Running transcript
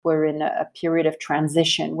we're in a period of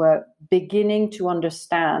transition. We're beginning to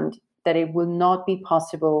understand that it will not be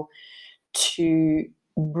possible to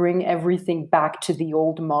bring everything back to the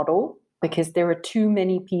old model, because there are too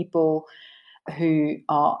many people who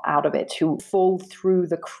are out of it, who fall through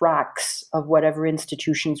the cracks of whatever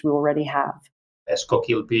institutions we already have. Scott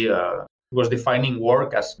Kilby was defining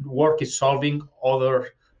work as work is solving other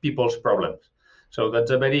people's problems. So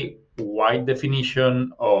that's a very wide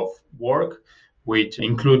definition of work, which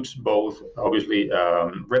includes both, obviously,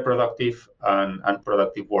 reproductive and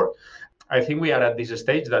productive work. I think we are at this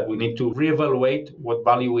stage that we need to reevaluate what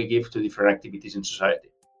value we give to different activities in society.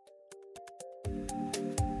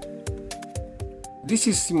 This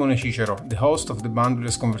is Simone Cicero, the host of the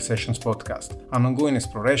Boundaryless Conversations podcast, an ongoing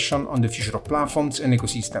exploration on the future of platforms and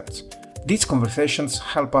ecosystems. These conversations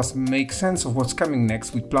help us make sense of what's coming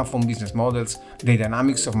next with platform business models, the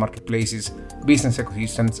dynamics of marketplaces, business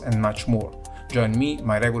ecosystems, and much more. Join me,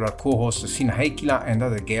 my regular co-host Stina Heikkilä, and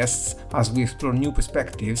other guests as we explore new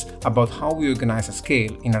perspectives about how we organize at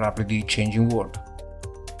scale in a rapidly changing world.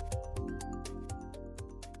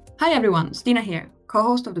 Hi everyone, Stina here,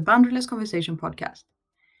 co-host of the Boundaryless Conversation podcast.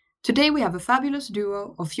 Today we have a fabulous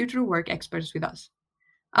duo of future work experts with us,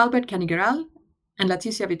 Albert Canigaral and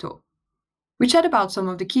Laetitia Vitaud. We chat about some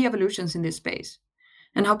of the key evolutions in this space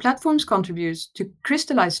and how platforms contribute to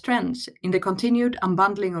crystallize trends in the continued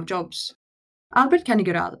unbundling of jobs. Albert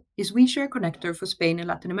Canigaral is WeShare connector for Spain and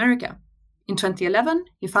Latin America. In 2011,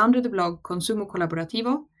 he founded the blog Consumo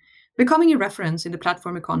Colaborativo, becoming a reference in the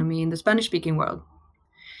platform economy in the Spanish-speaking world.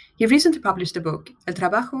 He recently published a book, El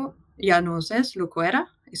trabajo ya no es lo que era,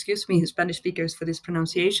 excuse me, Spanish speakers for this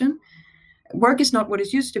pronunciation, Work is Not What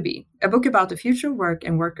It Used to Be, a book about the future of work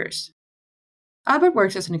and workers. Albert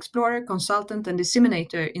works as an explorer, consultant, and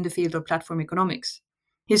disseminator in the field of platform economics.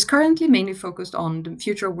 He is currently mainly focused on the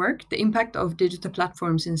future of work, the impact of digital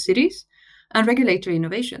platforms in cities, and regulatory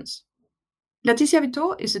innovations. Laetitia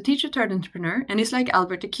Vitaud is a teacher-turned-entrepreneur and is, like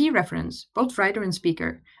Albert, a key reference, both writer and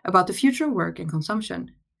speaker, about the future of work and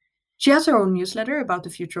consumption. She has her own newsletter about the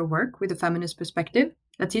future of work with a feminist perspective,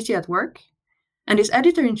 Laetitia at Work, and is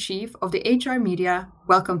editor-in-chief of the HR media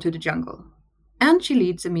Welcome to the Jungle. And she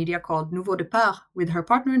leads a media called Nouveau Départ with her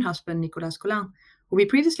partner and husband, Nicolas Collin, who we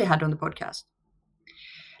previously had on the podcast.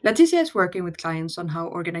 Laetitia is working with clients on how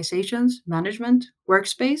organizations, management,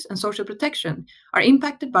 workspace, and social protection are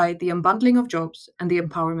impacted by the unbundling of jobs and the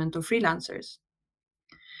empowerment of freelancers.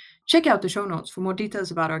 Check out the show notes for more details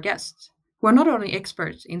about our guests, who are not only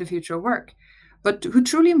experts in the future of work, but who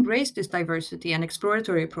truly embrace this diversity and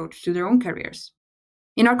exploratory approach to their own careers.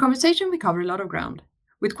 In our conversation, we cover a lot of ground,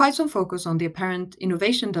 with quite some focus on the apparent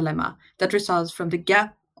innovation dilemma that results from the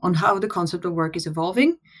gap on how the concept of work is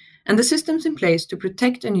evolving and the systems in place to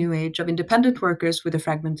protect a new age of independent workers with a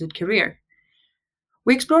fragmented career.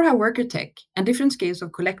 We explore how worker tech and different scales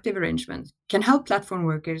of collective arrangement can help platform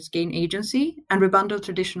workers gain agency and rebundle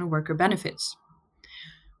traditional worker benefits.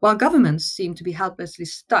 While governments seem to be helplessly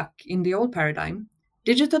stuck in the old paradigm,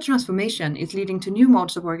 digital transformation is leading to new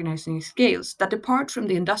modes of organizing scales that depart from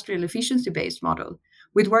the industrial efficiency-based model,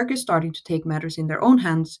 with workers starting to take matters in their own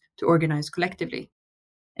hands to organize collectively.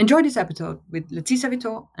 Enjoy this episode with Laetitia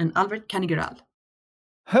Vitaud and Albert Canigaral.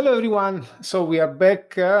 Hello, everyone. So we are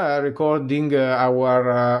back recording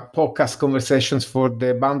our podcast conversations for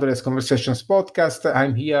the Boundaryless Conversations podcast.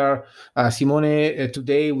 I'm here, Simone,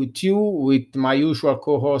 today with you, with my usual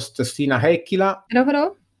co-host, Stina Heikkilä. Hello,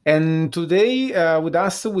 hello. And today with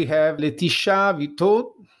us, we have Laetitia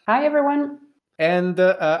Vitaud. Hi, everyone. And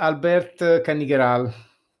Albert Canigaral.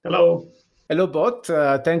 Hello. Hello, both.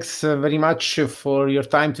 Thanks very much for your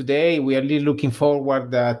time today. We are really looking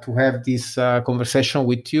forward to have this conversation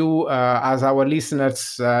with you. As our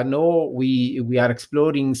listeners know, we are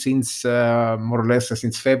exploring since more or less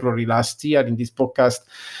since February last year in this podcast,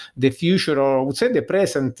 the future, or I would say the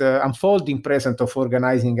present, unfolding present of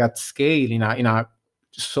organizing at scale in a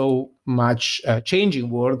so much changing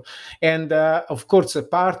world. And of course, a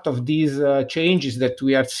part of these changes that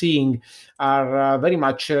we are seeing are very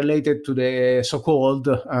much related to the so-called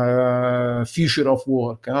future of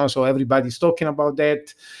work. So everybody's talking about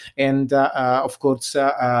that. And of course,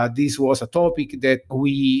 this was a topic that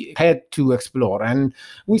we had to explore. And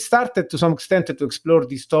we started to some extent to explore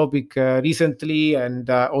this topic recently and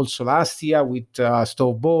also last year with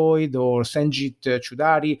Stove Boyd or Sanjit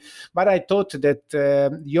Choudhary. But I thought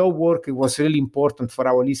that your work was really important for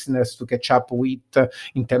our listeners to catch up with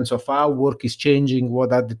in terms of how work is changing,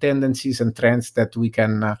 what are the tendencies and trends that we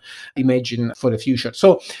can imagine for the future.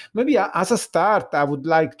 So maybe as a start, I would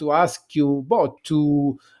like to ask you both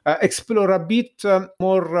to explore a bit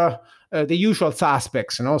more the usual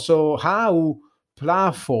suspects, So how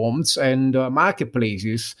platforms and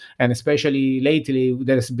marketplaces, and especially lately,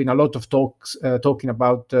 there's been a lot of talking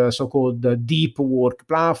about so-called deep work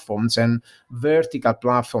platforms and vertical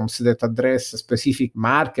platforms that address specific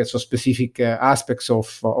markets or specific aspects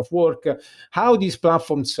of work. How these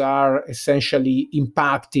platforms are essentially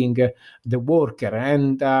impacting the worker,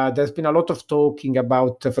 and there's been a lot of talking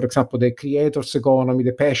about, for example, the creators economy,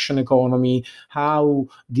 the passion economy, how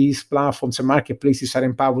these platforms and marketplaces are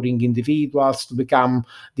empowering individuals to become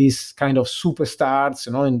these kind of superstars,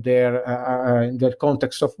 in their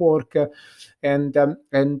context of work.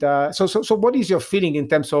 So what is your feeling in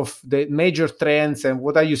terms of the major trends, and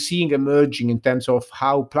what are you seeing emerging in terms of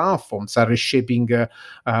how platforms are reshaping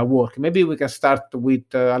work? Maybe we can start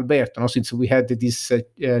with Alberto, since we had this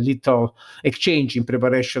little exchange in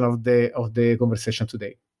preparation of the conversation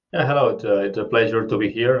today. Yeah, hello. It's a pleasure to be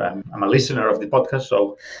here. I'm a listener of the podcast,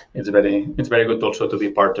 so it's very good also to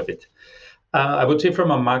be part of it. I would say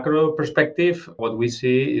from a macro perspective, what we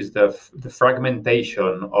see is the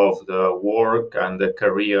fragmentation of the work and the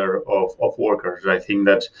career of workers. I think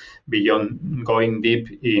that beyond going deep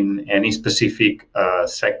in any specific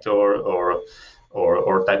sector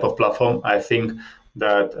or type of platform, I think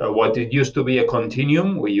that what it used to be a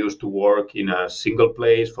continuum, we used to work in a single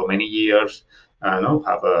place for many years,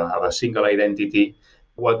 have a single identity.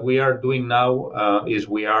 What we are doing now is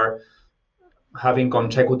we are having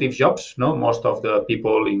consecutive jobs. Most of the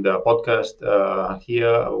people in the podcast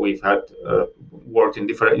here, we've had worked in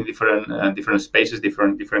different spaces,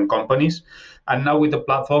 different companies, and now with the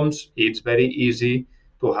platforms, it's very easy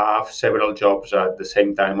to have several jobs at the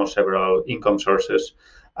same time or several income sources.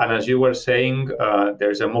 And as you were saying,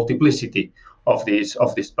 there's a multiplicity of these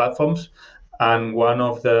platforms. And one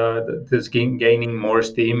of that's gaining more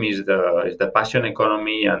steam is the passion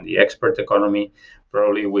economy and the expert economy,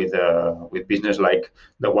 probably with business like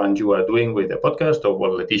the one you are doing with the podcast, or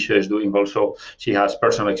what Leticia is doing also. She has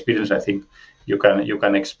personal experience. I think you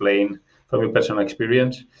can explain from your personal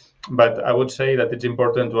experience. But I would say that it's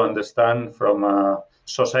important to understand from a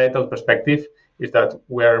societal perspective is that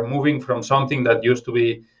we are moving from something that used to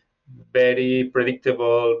be very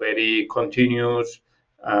predictable, very continuous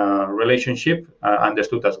relationship,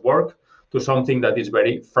 understood as work, to something that is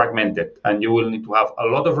very fragmented, and you will need to have a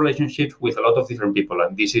lot of relationships with a lot of different people,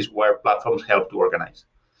 and this is where platforms help to organize.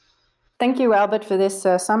 Thank you, Albert, for this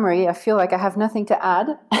summary. I feel like I have nothing to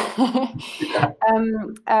add.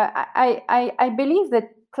 I believe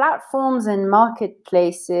that platforms and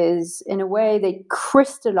marketplaces, in a way, they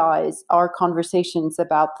crystallize our conversations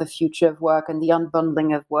about the future of work and the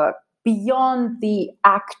unbundling of work beyond the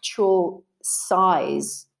actual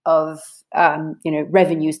size of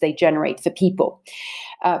revenues they generate for people.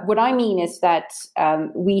 What I mean is that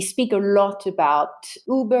we speak a lot about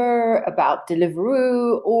Uber, about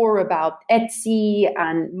Deliveroo, or about Etsy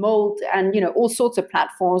and Molt, and all sorts of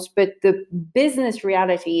platforms. But the business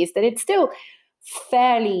reality is that it's still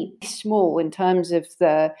fairly small in terms of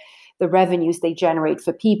the revenues they generate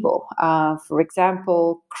for people. For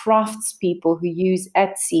example, craftspeople who use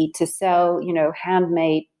Etsy to sell,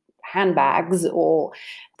 handmade handbags or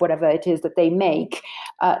whatever it is that they make,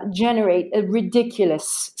 generate a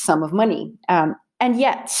ridiculous sum of money. And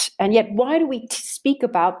yet, why do we speak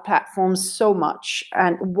about platforms so much?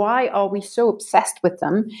 And why are we so obsessed with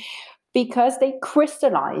them? Because they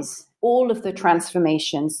crystallize all of the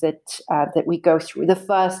transformations that we go through. The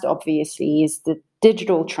first, obviously, is the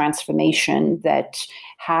digital transformation that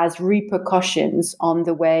has repercussions on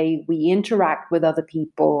the way we interact with other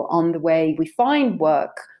people, on the way we find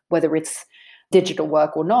work, whether it's digital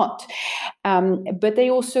work or not. But they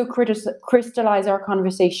also crystallize our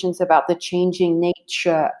conversations about the changing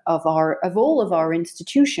nature of all of our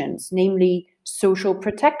institutions, namely social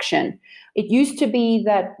protection. It used to be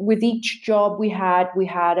that with each job we had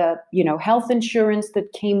a health insurance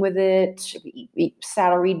that came with it. Each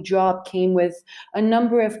salaried job came with a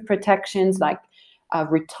number of protections like a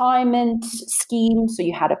retirement scheme, so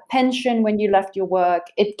you had a pension when you left your work.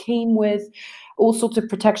 It came with all sorts of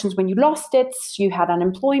protections when you lost it. You had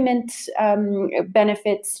unemployment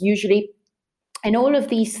benefits usually, and all of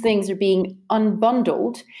these things are being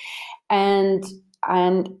unbundled, and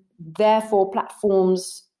therefore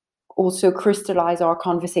platforms also crystallize our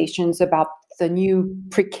conversations about the new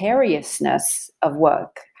precariousness of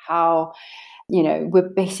work. How we're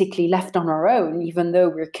basically left on our own, even though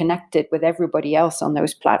we're connected with everybody else on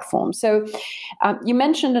those platforms. So you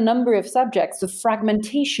mentioned a number of subjects: the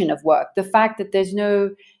fragmentation of work, the fact that there's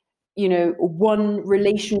no, one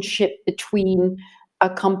relationship between a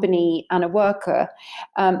company and a worker,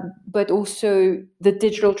 but also the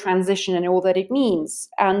digital transition and all that it means,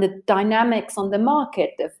 and the dynamics on the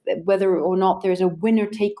market, of whether or not there's a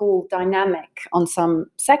winner-take-all dynamic on some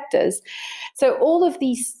sectors. So all of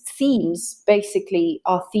these themes basically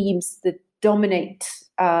are themes that dominate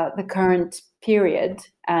the current period,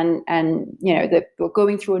 and that we're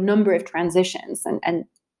going through a number of transitions, and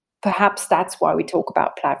perhaps that's why we talk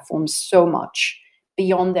about platforms so much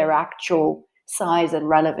beyond their actual size and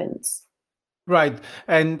relevance. Right.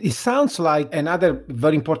 And it sounds like another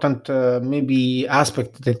very important maybe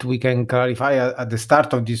aspect that we can clarify at the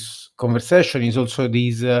start of this conversation is also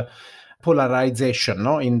this polarization,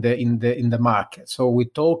 no, in the market. So we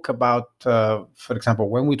talk about, for example,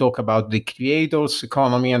 when we talk about the creators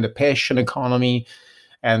economy and the passion economy,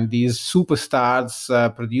 and these superstars,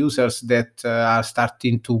 producers that are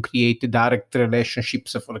starting to create direct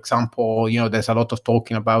relationships. For example, there's a lot of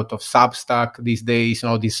talking about of Substack these days.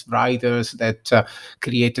 These writers that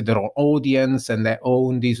created their own audience and they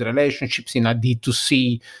own these relationships in a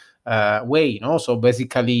D2C way. So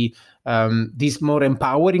basically, this more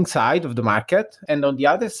empowering side of the market, and on the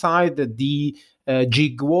other side, the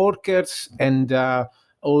gig workers and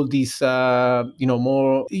all these,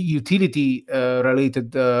 more utility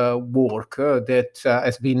related work that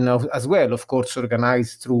has been as well, of course,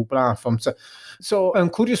 organized through platforms. So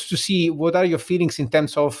I'm curious to see what are your feelings in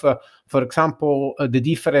terms of, for example, the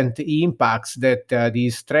different impacts that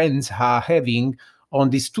these trends are having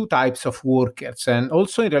on these two types of workers, and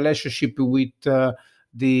also in relationship with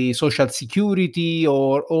the social security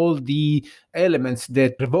or all the elements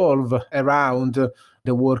that revolve around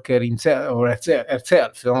the worker himself or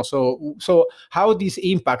herself. So how these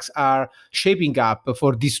impacts are shaping up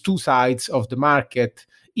for these two sides of the market,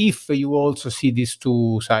 if you also see these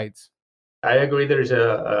two sides. I agree there is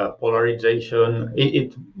a polarization.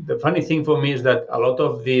 The funny thing for me is that a lot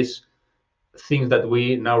of these things that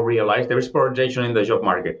we now realize, there is polarization in the job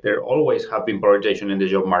market. There always have been polarization in the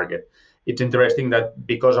job market. It's interesting that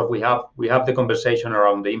because of we have the conversation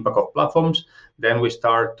around the impact of platforms, then we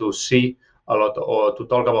start to see a lot, or to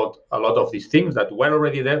talk about a lot of these things that were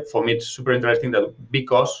already there. For me, it's super interesting that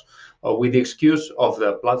because with the excuse of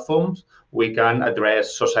the platforms, we can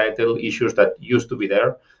address societal issues that used to be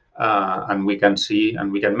there, and we can see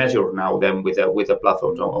and we can measure now them with the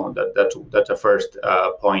platforms. That's a first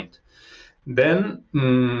point. Then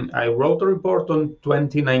I wrote a report on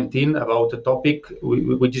 2019 about a topic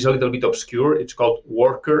which is a little bit obscure. It's called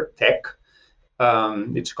worker tech.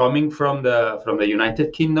 It's coming from the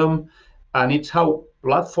United Kingdom, and it's how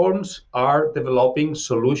platforms are developing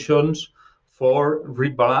solutions for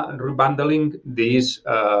rebundling these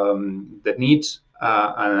the needs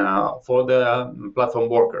for the platform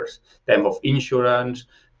workers, them of insurance,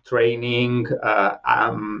 training,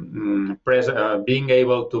 being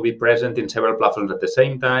able to be present in several platforms at the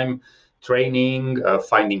same time, training,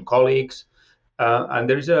 finding colleagues. And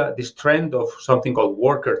there is this trend of something called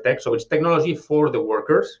worker tech. So it's technology for the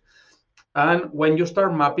workers. And when you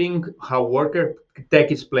start mapping how worker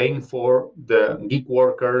tech is playing for the gig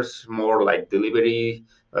workers, more like delivery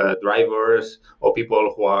drivers or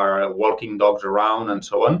people who are walking dogs around and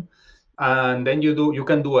so on, and then you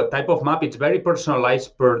can do a type of map. It's very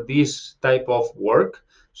personalized per this type of work.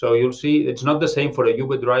 So you'll see it's not the same for a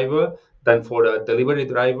Uber driver than for a delivery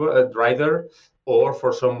driver or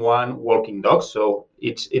for someone walking dogs. So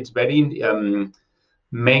it's very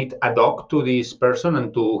made ad hoc to this person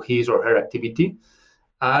and to his or her activity.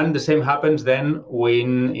 And the same happens then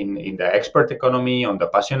when in the expert economy, on the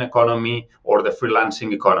passion economy, or the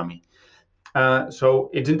freelancing economy. So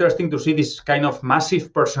it's interesting to see this kind of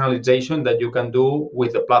massive personalization that you can do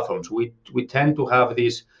with the platforms. We tend to have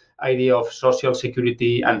this idea of social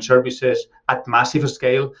security and services at massive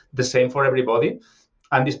scale, the same for everybody.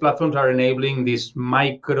 And these platforms are enabling this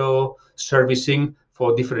micro servicing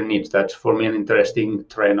for different needs. That's for me an interesting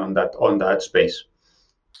trend on that space.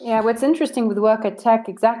 Yeah, what's interesting with worker tech,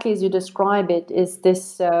 exactly as you describe it, is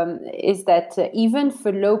that even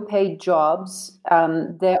for low-paid jobs,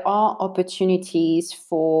 there are opportunities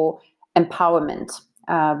for empowerment.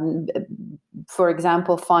 For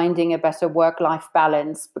example, finding a better work-life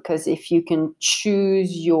balance, because if you can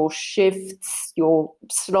choose your shifts, your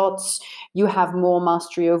slots, you have more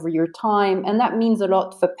mastery over your time. And that means a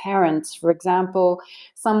lot for parents. For example,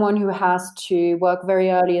 someone who has to work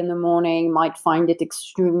very early in the morning might find it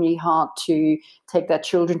extremely hard to take their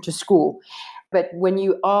children to school. But when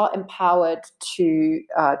you are empowered to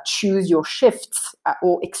choose your shifts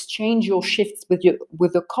or exchange your shifts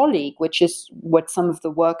with a colleague, which is what some of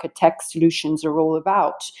the worker tech solutions are all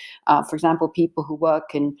about. For example, people who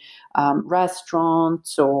work in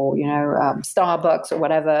restaurants or Starbucks or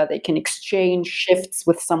whatever, they can exchange shifts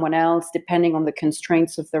with someone else depending on the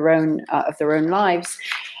constraints of their own lives.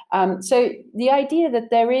 So the idea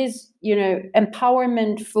that there is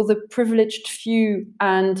empowerment for the privileged few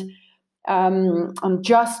and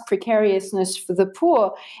just precariousness for the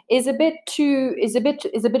poor is a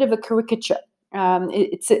bit of a caricature.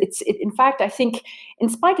 In fact, I think, in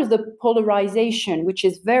spite of the polarization, which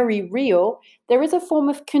is very real, there is a form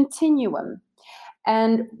of continuum.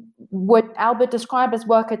 And what Albert described as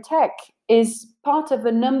worker tech is part of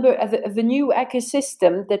a number of a new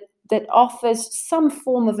ecosystem that offers some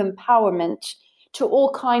form of empowerment to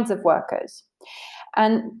all kinds of workers.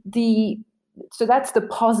 And so that's the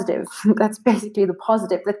positive. That's basically the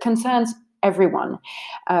positive that concerns everyone,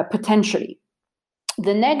 potentially.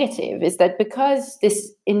 The negative is that because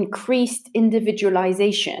this increased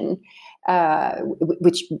individualization,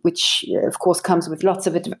 which of course comes with lots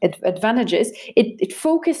of advantages, it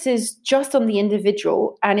focuses just on the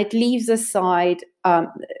individual, and it leaves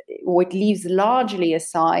largely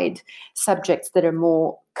aside subjects that are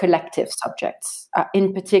more collective subjects,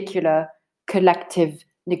 in particular collective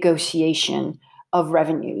negotiation of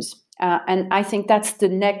revenues. And I think that's the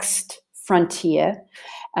next frontier.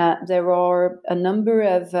 There are a number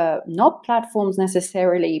of, not platforms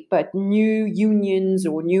necessarily, but new unions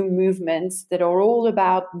or new movements that are all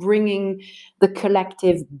about bringing the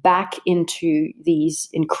collective back into these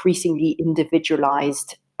increasingly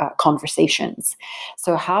individualized conversations.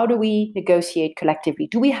 So how do we negotiate collectively?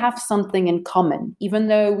 Do we have something in common? Even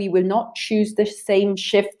though we will not choose the same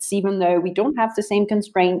shifts, even though we don't have the same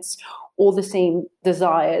constraints or the same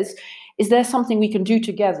desires, is there something we can do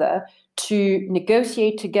together to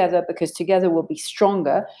negotiate together, because together we'll be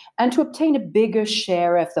stronger, and to obtain a bigger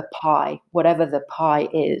share of the pie, whatever the pie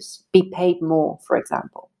is, be paid more, for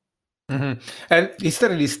example? Mm-hmm. And is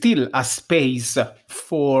there still a space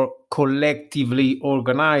for collectively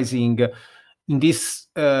organizing in this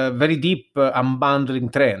very deep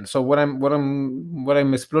unbundling trend? So what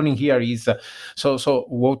I'm exploring here is so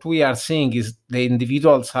what we are seeing is the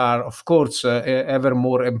individuals are, of course, ever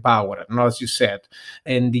more empowered, as you said,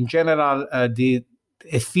 and in general the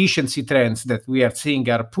efficiency trends that we are seeing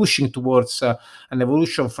are pushing towards an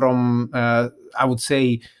evolution from I would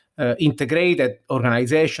say integrated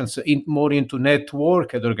organizations more into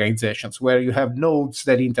networked organizations where you have nodes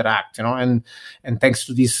that interact, and thanks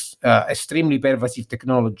to these extremely pervasive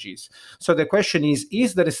technologies. So the question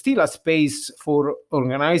is there still a space for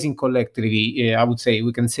organizing collectively? I would say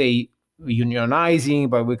we can say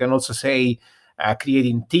unionizing, but we can also say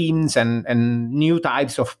creating teams and new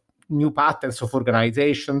patterns of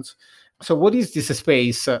organizations. So what is this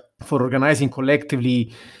space for organizing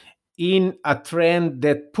collectively in a trend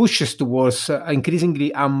that pushes towards increasing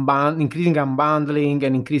unbundling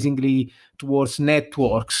and increasingly towards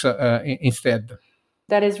networks instead?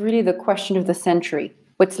 That is really the question of the century.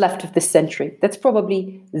 What's left of this century? That's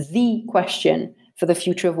probably the question for the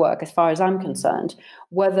future of work, as far as I'm concerned,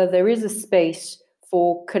 whether there is a space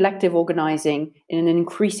for collective organizing in an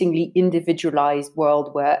increasingly individualized world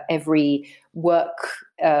where every work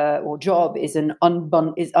or job is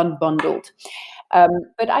unbundled.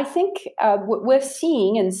 But I think what we're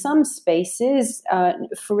seeing in some spaces,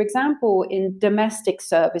 for example, in domestic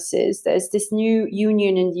services, there's this new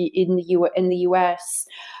union in the US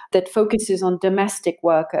that focuses on domestic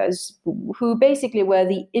workers who basically were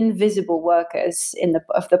the invisible workers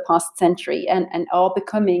of the past century and are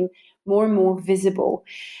becoming more and more visible.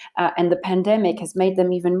 And the pandemic has made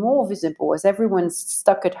them even more visible as everyone's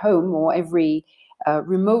stuck at home, or every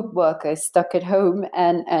remote worker stuck at home,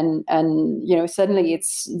 and suddenly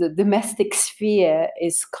it's the domestic sphere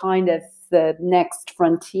is kind of the next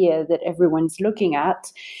frontier that everyone's looking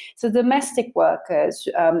at. So domestic workers,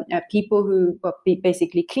 people who are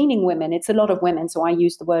basically cleaning women. It's a lot of women, so I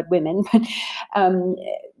use the word women, but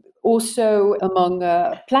also among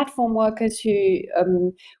platform workers who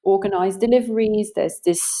organize deliveries. There's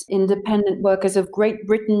this Independent Workers of Great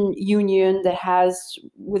Britain union that has,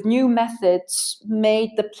 with new methods,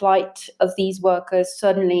 made the plight of these workers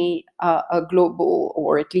suddenly a global,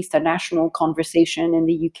 or at least a national conversation in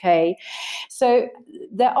the UK. So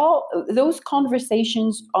those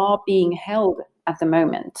conversations are being held at the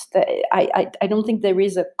moment. I don't think there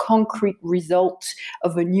is a concrete result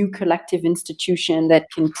of a new collective institution that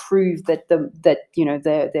can prove that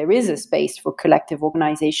there is a space for collective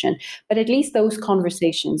organization. But at least those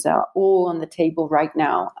conversations are all on the table right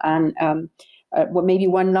now, and maybe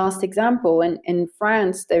one last example. In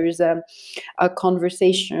France, there is a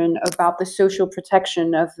conversation about the social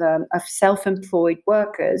protection of self-employed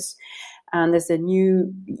workers. And there's a new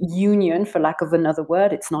union, for lack of another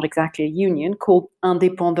word, it's not exactly a union, called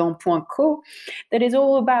Indépendant.co, that is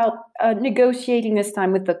all about negotiating this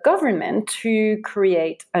time with the government to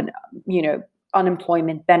create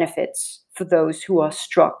unemployment benefits for those who are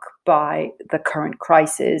struck by the current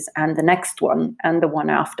crisis and the next one and the one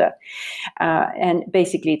after. And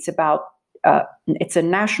basically, it's a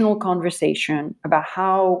national conversation about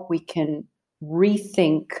how we can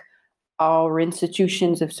rethink our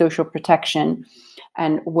institutions of social protection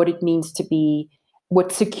and what it means to be,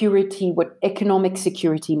 what economic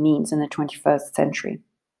security means in the 21st century.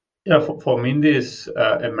 Yeah, for me, this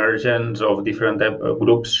emergence of different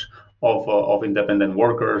groups of independent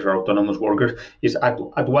workers or autonomous workers is at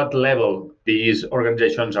what level these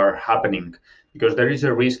organizations are happening. Because there is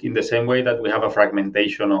a risk, in the same way that we have a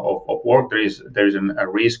fragmentation of work, there is a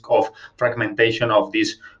risk of fragmentation of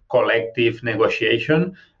this collective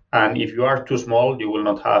negotiation. And if you are too small, you will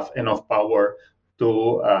not have enough power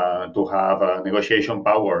to have a negotiation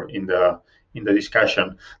power in the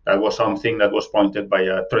discussion. That was something that was pointed by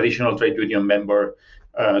a traditional trade union member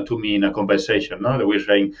to me in a conversation. No, that we're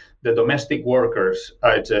saying the domestic workers,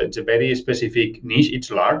 it's a very specific niche.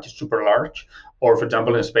 It's large, it's super large. Or, for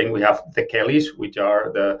example, in Spain, we have the Kellys, which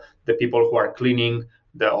are the people who are cleaning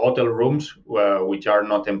the hotel rooms, which are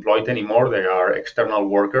not employed anymore. They are external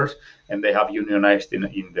workers, and they have unionized in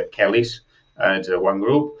the Kellys. It's one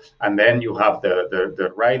group. And then you have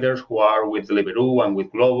the riders who are with Deliveroo and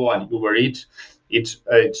with Glovo and Uber Eats. It's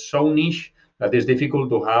so niche that it's difficult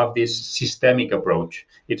to have this systemic approach.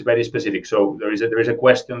 It's very specific. So there is a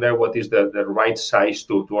question there. What is the right size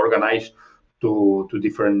to organize to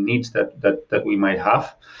different needs that we might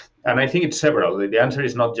have? And I think it's several. The answer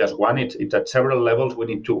is not just one. It's at several levels. We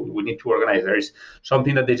need to organize. There is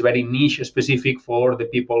something that is very niche specific for the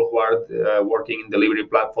people who are working in delivery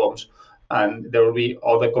platforms. And there will be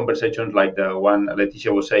other conversations like the one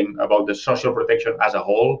Laetitia was saying about the social protection as a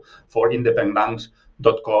whole for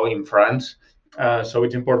Independance.co in France. So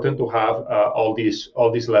it's important to have all these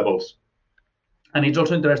levels. And it's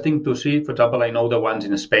also interesting to see, for example, I know the ones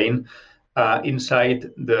in Spain, inside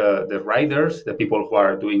the riders, the people who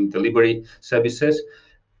are doing delivery services,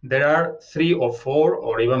 there are 3 or 4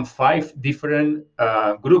 or even 5 different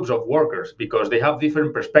groups of workers because they have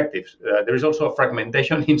different perspectives. There is also a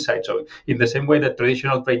fragmentation inside. So in the same way that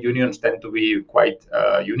traditional trade unions tend to be quite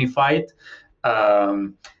unified,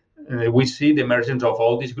 we see the emergence of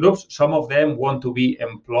all these groups. Some of them want to be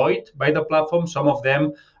employed by the platform. Some of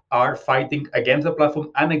them are fighting against the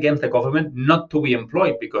platform and against the government not to be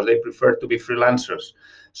employed because they prefer to be freelancers.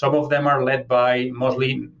 Some of them are led by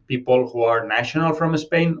mostly people who are national from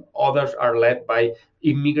Spain. Others are led by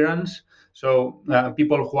immigrants. So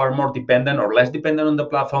people who are more dependent or less dependent on the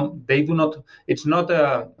platform, they do not. It's not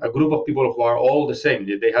a group of people who are all the same.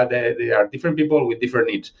 They are different people with different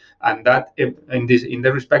needs, and that in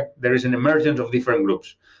that respect, there is an emergence of different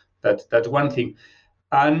groups. That's one thing.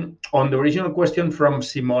 And on the original question from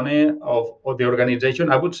Simone of the organization,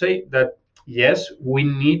 I would say that yes, we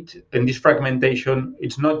need in this fragmentation.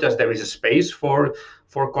 It's not just there is a space for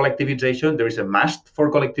collectivization. There is a must for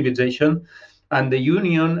collectivization. And the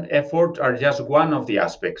union efforts are just one of the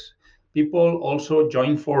aspects. People also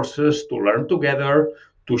join forces to learn together,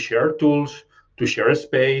 to share tools, to share a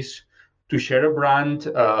space, to share a brand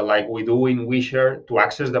like we do in WeShare, to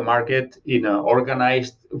access the market in an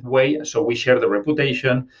organized way. So we share the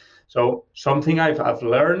reputation. So something I've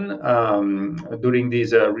learned during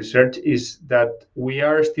this research is that we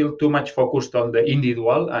are still too much focused on the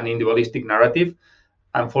individual and individualistic narrative.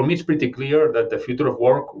 And for me, it's pretty clear that the future of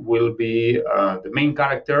work will be the main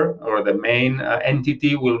character or the main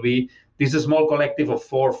entity will be this small collective of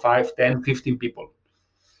 4, 5, 10, 15 people.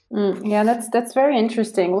 Yeah, that's very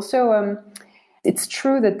interesting. Also, it's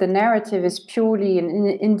true that the narrative is purely an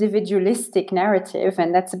individualistic narrative,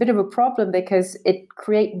 and that's a bit of a problem because it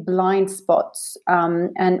creates blind spots.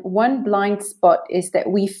 And one blind spot is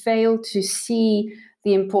that we fail to see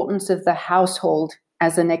the importance of the household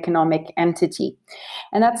as an economic entity.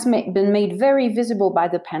 And that's been made very visible by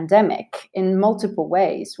the pandemic in multiple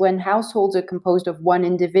ways. When households are composed of one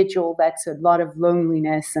individual, that's a lot of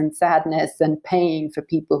loneliness and sadness and pain for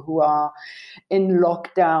people who are in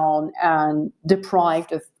lockdown and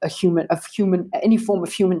deprived of any form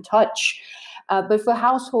of human touch. But for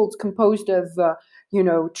households composed of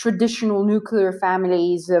traditional nuclear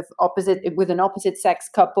families with an opposite sex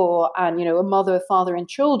couple and, a mother, father, and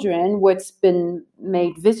children, what's been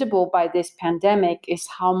made visible by this pandemic is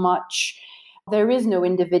how much there is no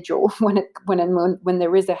individual when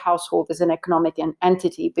there is a household as an economic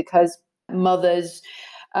entity, because mothers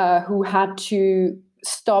who had to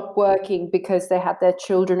stop working because they had their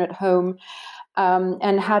children at home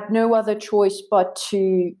and had no other choice but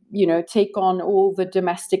to, take on all the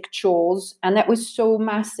domestic chores. And that was so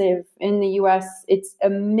massive in the US. It's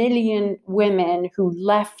 1 million women who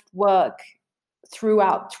left work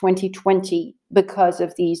throughout 2020 because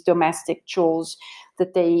of these domestic chores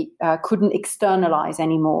that they couldn't externalize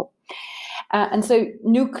anymore. And so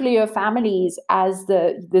nuclear families as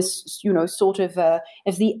this sort of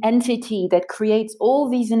as the entity that creates all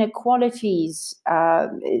these inequalities,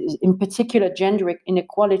 in particular gender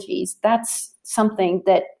inequalities, that's something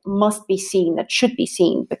that must be seen, that should be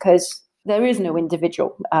seen, because there is no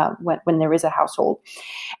individual when there is a household.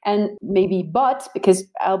 And maybe, but because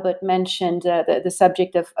Albert mentioned the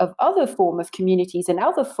subject of other form of communities and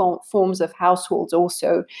other forms of households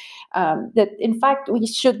also, that in fact we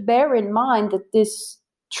should bear in mind that this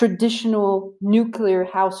traditional nuclear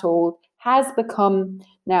household has become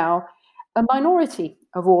now a minority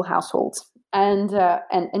of all households, and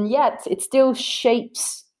yet it still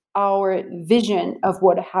shapes our vision of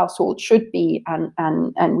what a household should be,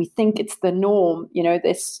 and we think it's the norm,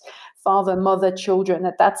 this father, mother, children,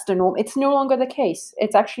 that's the norm. It's no longer the case.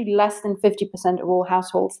 It's actually less than 50% of all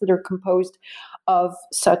households that are composed of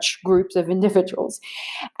such groups of individuals.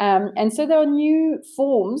 And so there are new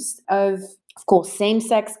forms of course,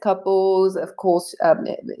 same-sex couples, of course,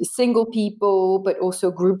 single people, but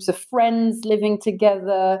also groups of friends living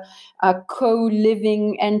together,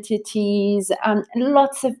 co-living entities, and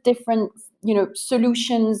lots of different,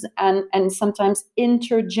 solutions, and sometimes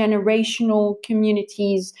intergenerational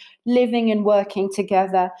communities living and working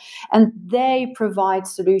together. And they provide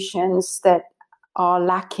solutions that are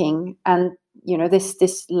lacking. And,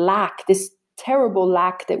 this lack, this terrible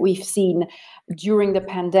lack that we've seen during the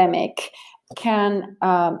pandemic can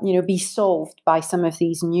be solved by some of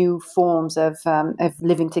these new forms of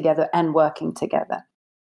living together and working together.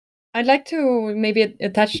 I'd like to maybe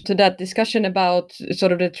attach to that discussion about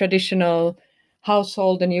sort of the traditional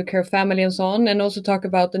household and nuclear family and so on, and also talk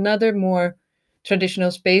about another more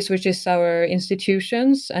traditional space, which is our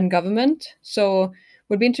institutions and government. So it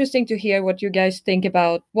would be interesting to hear what you guys think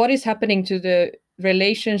about what is happening to the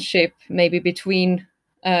relationship maybe between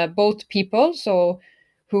both people. So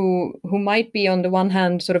who might be on the one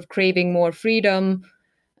hand sort of craving more freedom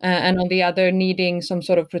and on the other needing some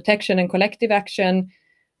sort of protection and collective action.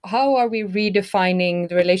 How are we redefining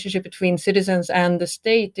the relationship between citizens and the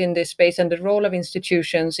state in this space, and the role of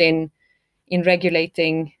institutions in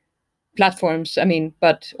regulating platforms?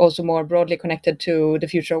 But also more broadly connected to the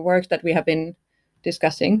future of work that we have been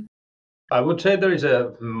discussing. I would say there is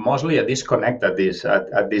mostly a disconnect at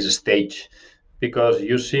this stage, because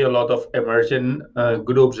you see a lot of emerging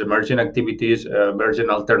groups, emerging activities, emerging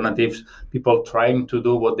alternatives, people trying to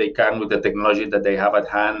do what they can with the technology that they have at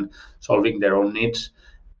hand, solving their own needs.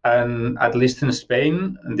 And at least in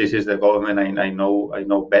Spain, and this is the government I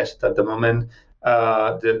know best at the moment,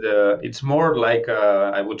 it's more like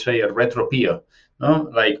I would say a retropia, no?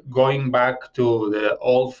 Like going back to the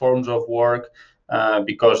old forms of work,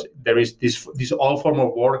 because there is this old form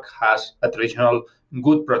of work has a traditional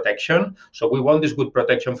good protection. So we want this good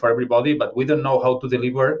protection for everybody, but we don't know how to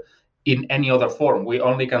deliver in any other form. We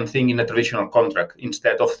only can think in a traditional contract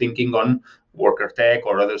instead of thinking on worker tech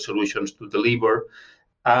or other solutions to deliver.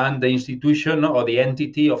 And the institution or the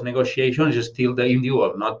entity of negotiation is still the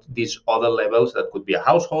individual, not these other levels that could be a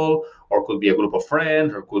household or could be a group of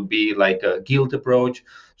friends or could be like a guild approach.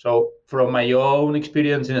 So from my own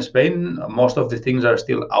experience in Spain, most of the things are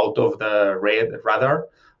still out of the radar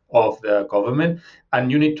of the government.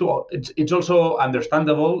 And you need to, it's also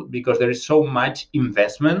understandable because there is so much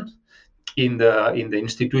investment in the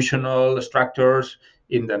institutional structures,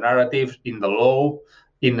 in the narrative, in the law,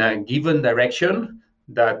 in a given direction,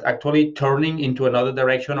 that actually turning into another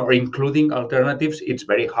direction or including alternatives, it's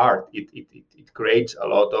very hard. It creates a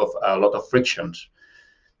lot of frictions.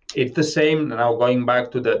 It's the same now, going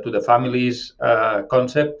back to the families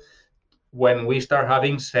concept. When we start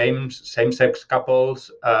having same-sex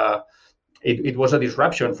couples, it was a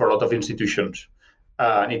disruption for a lot of institutions.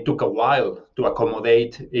 And it took a while to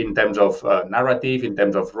accommodate in terms of narrative, in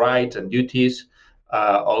terms of rights and duties,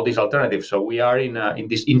 all these alternatives. So we are in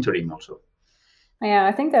this interim also. Yeah,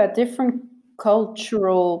 I think there are different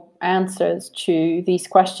cultural answers to these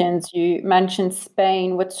questions. You mentioned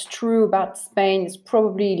Spain. What's true about Spain is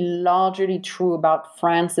probably largely true about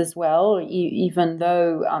France as well, even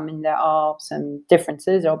though there are some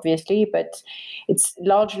differences, obviously, but it's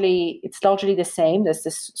largely the same. There's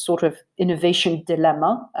this sort of innovation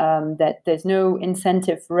dilemma that there's no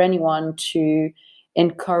incentive for anyone to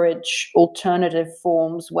encourage alternative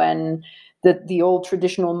forms when the old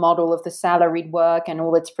traditional model of the salaried work and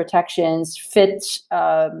all its protections fits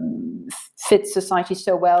society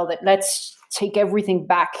so well that let's take everything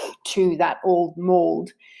back to that old mold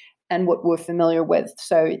and what we're familiar with.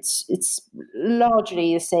 So it's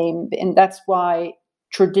largely the same, and that's why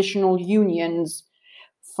traditional labor unions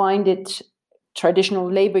find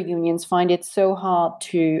it so hard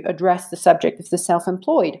to address the subject of the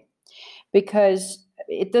self-employed, because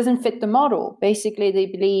it doesn't fit the model. Basically, they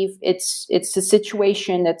believe it's a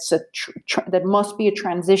situation that must be a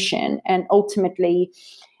transition, and ultimately,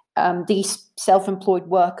 these self-employed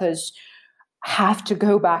workers have to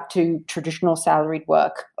go back to traditional salaried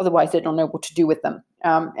work. Otherwise, they don't know what to do with them.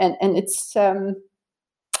 And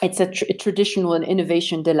it's a traditional and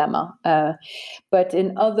innovation dilemma. But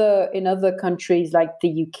in other countries like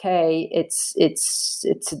the UK, it's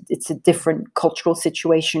a different cultural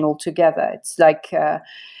situation altogether. It's like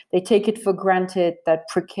they take it for granted that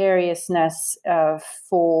precariousness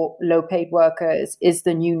for low-paid workers is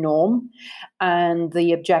the new norm, and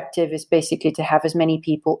the objective is basically to have as many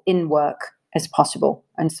people in work as possible.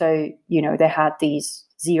 And so, they had these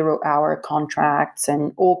 0-hour contracts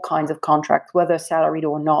and all kinds of contracts, whether salaried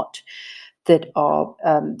or not, that are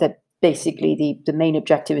that basically the main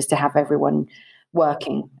objective is to have everyone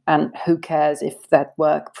working, and who cares if that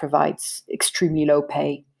work provides extremely low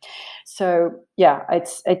pay. So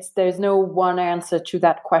it's there's no one answer to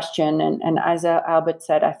that question, and as Albert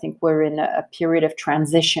said, I think we're in a period of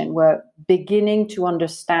transition. We're beginning to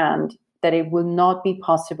understand that it will not be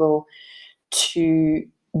possible to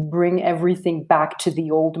bring everything back to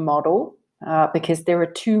the old model, because there are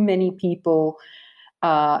too many people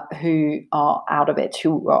who are out of it,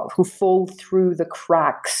 who fall through the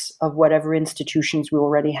cracks of whatever institutions we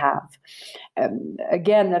already have.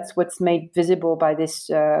 Again, that's what's made visible by this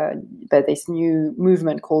new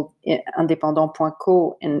movement called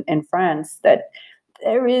Indépendant.co in France, that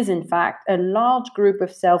there is, in fact, a large group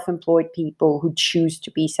of self-employed people who choose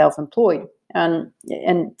to be self-employed, and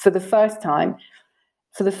for the first time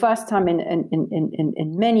in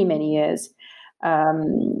many years,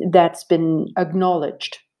 that's been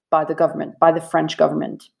acknowledged by the government, by the French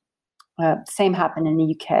government. Same happened in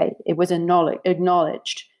the UK. It was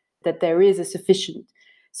acknowledged that there is a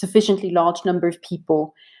sufficiently large number of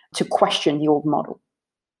people to question the old model.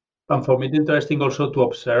 And for me, it's interesting also to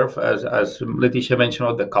observe, as Leticia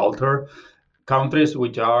mentioned, the culture. Countries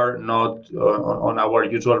which are not on our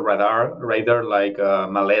usual radar, like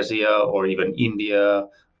Malaysia or even India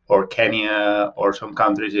or Kenya or some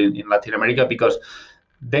countries in Latin America, because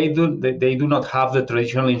they do not have the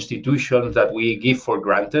traditional institutions that we give for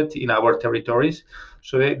granted in our territories.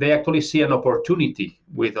 So they actually see an opportunity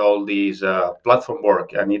with all these platform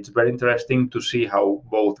work, and it's very interesting to see how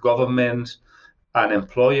both governments and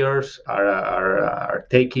employers are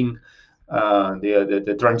taking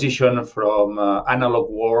the transition from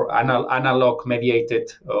analog mediated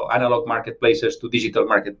analog marketplaces to digital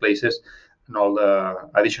marketplaces, and all the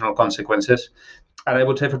additional consequences. And I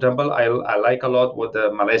would say, for example, I like a lot what the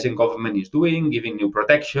Malaysian government is doing, giving new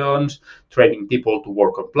protections, training people to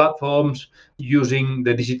work on platforms, using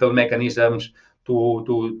the digital mechanisms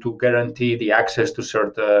to guarantee the access to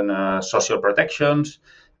certain social protections.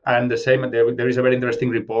 And the same, there is a very interesting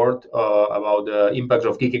report about the impacts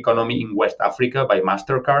of gig economy in West Africa by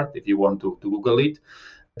MasterCard, if you want to Google it.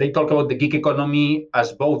 They talk about the gig economy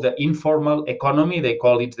as both the informal economy, they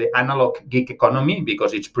call it the analog gig economy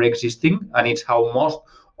because it's pre-existing, and it's how most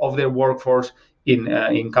of their workforce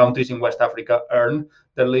in countries in West Africa earn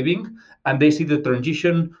their living. And they see the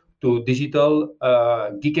transition to digital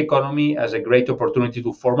gig economy as a great opportunity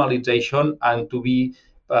to formalization and to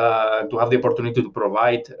have the opportunity to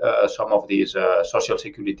provide some of these social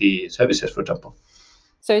security services, for example.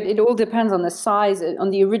 So it all depends on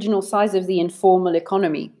the original size of the informal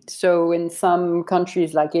economy. So in some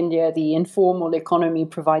countries like India, the informal economy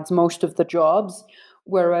provides most of the jobs,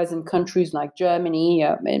 whereas in countries like Germany,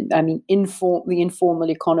 the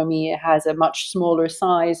informal economy has a much smaller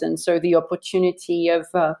size. And so the opportunity of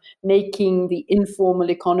making the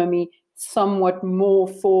informal economy somewhat more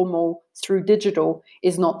formal through digital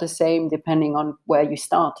is not the same depending on where you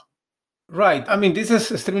start. Right. I mean, this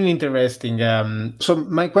is extremely interesting. So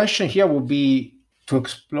my question here would be to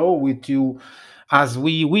explore with you as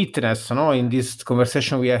we witness, in this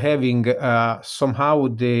conversation we are having, somehow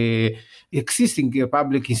the existing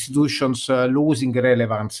public institutions losing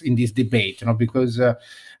relevance in this debate, because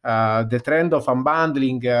the trend of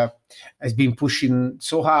unbundling has been pushing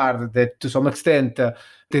so hard that to some extent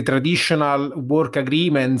the traditional work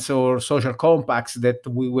agreements or social compacts that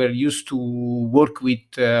we were used to work with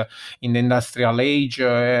in the industrial age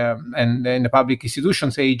and in the public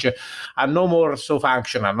institutions age are no more so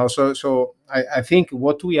functional. So I think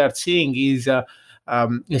what we are seeing is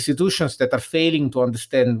institutions that are failing to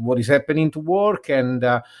understand what is happening to work, and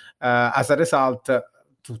as a result,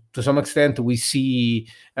 to some extent, we see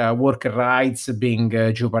worker rights being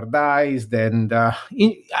jeopardized, and I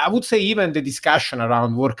would say even the discussion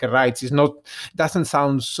around worker rights doesn't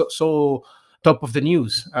sound so top of the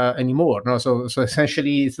news anymore. No, so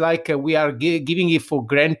essentially, it's like we are giving it for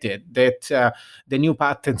granted that the new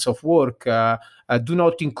patterns of work do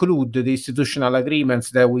not include the institutional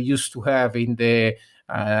agreements that we used to have in the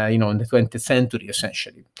in the 20th century,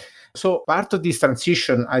 essentially. So part of this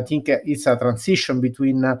transition, I think, it's a transition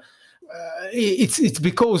between. It's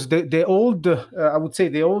because the old, I would say,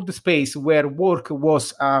 the old space where work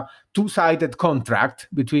was a two-sided contract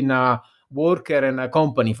between a worker and a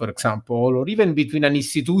company, for example, or even between an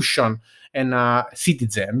institution and a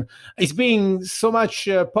citizen, is being so much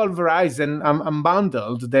pulverized and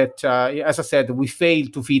unbundled that, as I said, we fail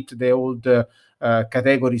to fit the old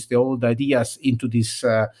categories, the old ideas into this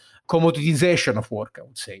commoditization of work, I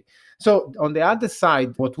would say. So on the other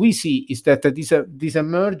side, what we see is that this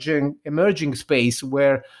emerging space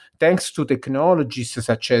where, thanks to technologies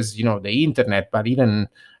such as the internet, but even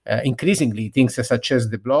increasingly things such as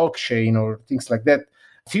the blockchain or things like that,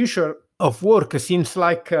 future of work seems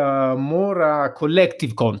like more a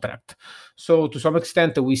collective contract. So to some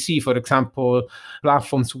extent, we see, for example,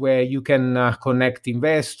 platforms where you can connect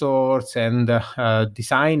investors and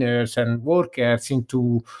designers and workers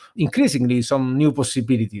into increasingly some new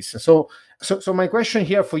possibilities. So my question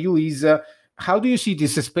here for you is, how do you see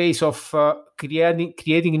this space of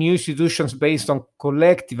creating new institutions based on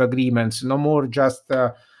collective agreements, no more just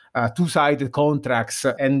two-sided contracts?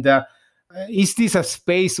 And is this a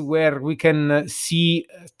space where we can see,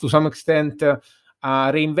 to some extent,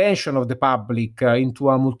 reinvention of the public into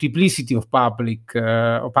a multiplicity of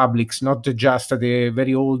publics, not just the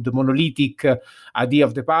very old monolithic idea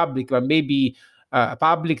of the public, but maybe a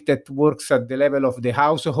public that works at the level of the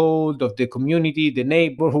household, of the community, the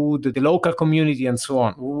neighborhood, the local community, and so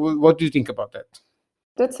on? What do you think about that?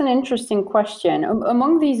 That's an interesting question.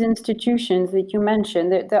 Among these institutions that you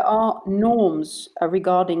mentioned, there are norms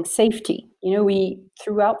regarding safety.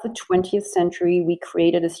 Throughout the 20th century, we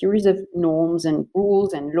created a series of norms and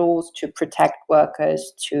rules and laws to protect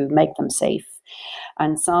workers, to make them safe.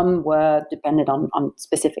 And some were dependent on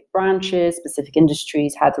specific branches, specific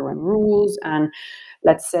industries had their own rules. And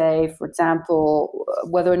let's say, for example,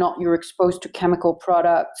 whether or not you're exposed to chemical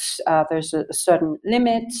products, there's a certain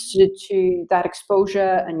limit to that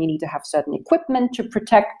exposure, and you need to have certain equipment to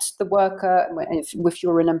protect the worker, if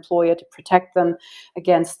you're an employer, to protect them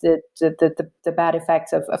against the bad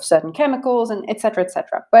effects of certain chemicals, and et cetera, et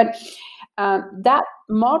cetera. But that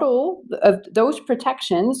model of those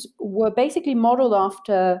protections were basically modeled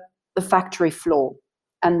after the factory floor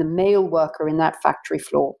and the male worker in that factory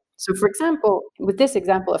floor. So, for example, with this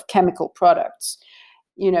example of chemical products,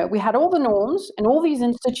 we had all the norms and all these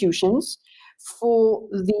institutions for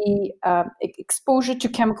the exposure to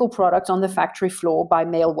chemical products on the factory floor by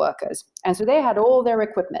male workers. And so they had all their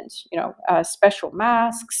equipment, special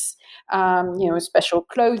masks, special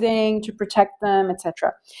clothing to protect them,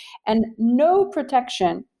 etc. And no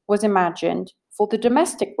protection was imagined for the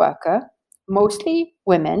domestic worker, mostly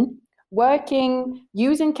women, working,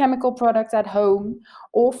 using chemical products at home,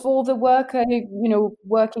 or for the worker,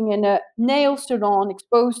 working in a nail salon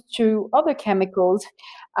exposed to other chemicals,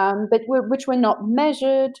 but which were not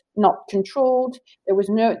measured, not controlled. There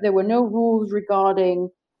were no rules regarding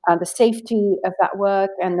the safety of that work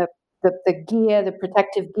and the gear, the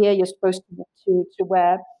protective gear you're supposed to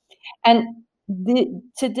wear. And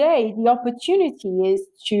today, the opportunity is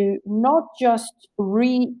to not just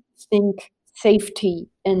rethink safety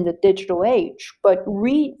in the digital age, but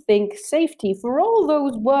rethink safety for all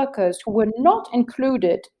those workers who were not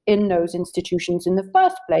included in those institutions in the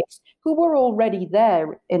first place, who were already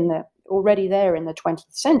there in the 20th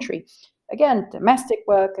century. Again, domestic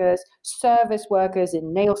workers, service workers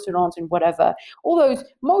in nail salons and whatever, all those,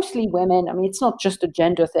 mostly women. I mean, it's not just a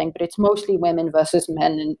gender thing, but it's mostly women versus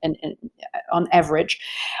men on average.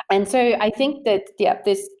 And so I think that,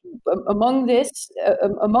 among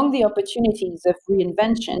the opportunities of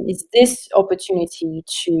reinvention is this opportunity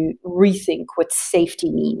to rethink what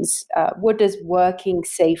safety means. What does working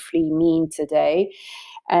safely mean today?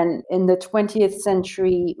 And in the 20th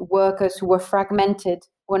century, workers who were fragmented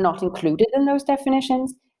were not included in those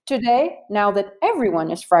definitions. Today, now that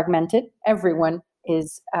everyone is fragmented, everyone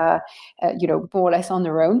is, more or less on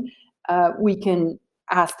their own, we can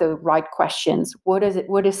ask the right questions. What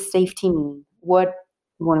does safety mean? What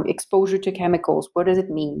exposure to chemicals, what does it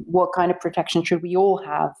mean? What kind of protection should we all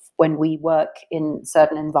have when we work in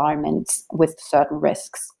certain environments with certain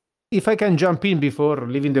risks? If I can jump in before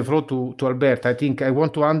leaving the floor to Albert, I think I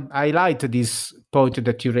want to highlight this point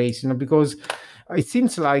that you raised, because it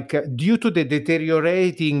seems like due to the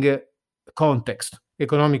deteriorating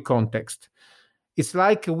economic context, it's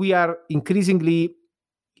like we are increasingly,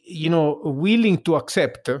 willing to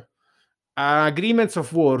accept agreements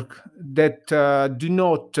of work that do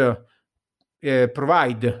not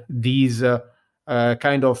provide these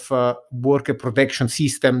kind of worker protection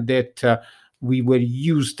system that we were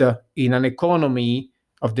used in an economy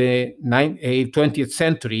of the 20th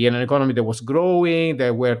century, in an economy that was growing,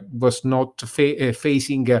 that was not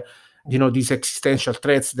facing, these existential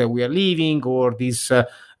threats that we are living, or these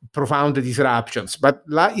profound disruptions. But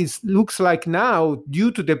it looks like now,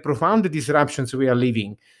 due to the profound disruptions we are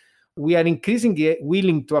living, we are increasingly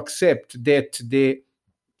willing to accept that the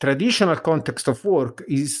traditional context of work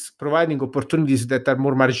is providing opportunities that are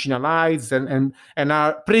more marginalized and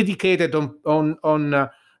are predicated on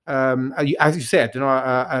as you said,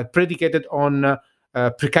 predicated on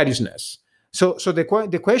precariousness. So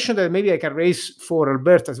the question that maybe I can raise for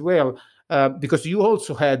Albert as well, because you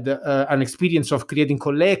also had an experience of creating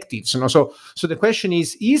collectives, so the question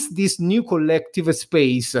is this new collective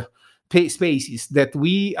spaces that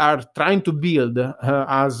we are trying to build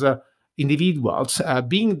as individuals,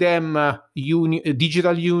 being them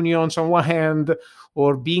digital unions on one hand,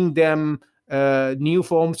 or being them new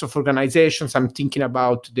forms of organizations. I'm thinking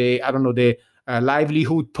about the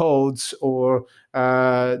livelihood pods, or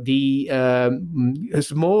the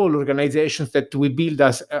small organizations that we build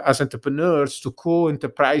as entrepreneurs to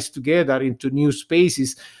co-enterprise together into new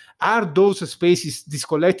spaces. Are those spaces, these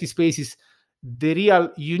collective spaces, the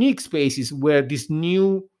real unique spaces where this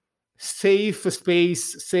new safe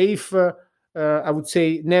space, I would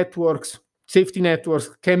say safety networks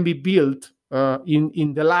can be built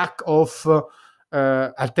in the lack of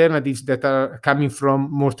alternatives that are coming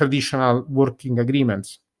from more traditional working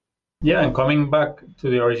agreements? Yeah, and coming back to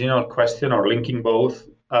the original question, or linking both,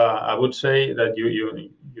 I would say that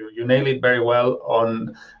you nail it very well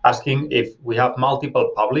on asking if we have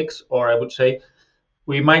multiple publics, or I would say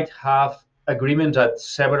we might have agreements at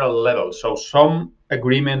several levels. So some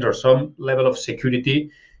agreement or some level of security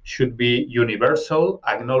should be universal,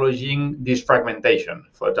 acknowledging this fragmentation.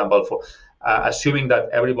 For example, assuming that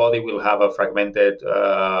everybody will have a fragmented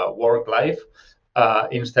work life,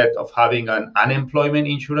 instead of having an unemployment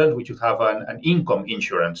insurance, we should have an income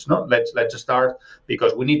insurance. No, let's start,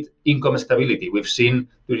 because we need income stability. We've seen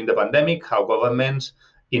during the pandemic how governments,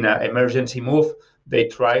 in an emergency move, they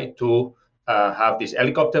try to have this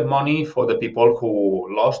helicopter money for the people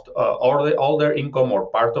who lost all their income or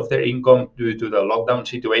part of their income due to the lockdown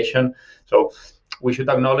situation. So we should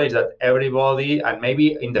acknowledge that everybody, and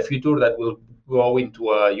maybe in the future that will go into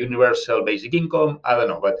a universal basic income, I don't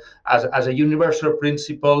know, but as a universal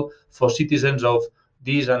principle for citizens of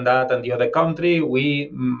this and that and the other country, we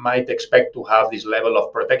might expect to have this level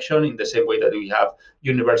of protection in the same way that we have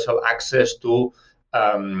universal access to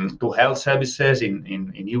health services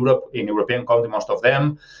in Europe, in European countries, most of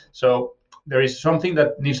them. So there is something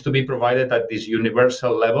that needs to be provided at this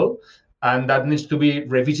universal level, and that needs to be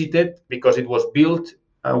revisited because it was built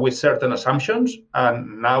with certain assumptions,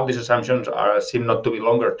 and now these assumptions seem not to be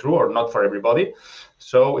longer true, or not for everybody.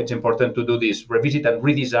 So it's important to do this revisit and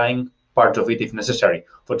redesign part of it if necessary.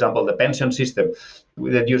 For example, the pension system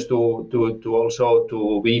that used to also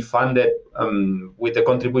to be funded with the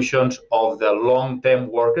contributions of the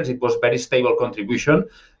long-term workers. It was very stable contribution.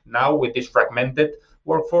 Now with this fragmented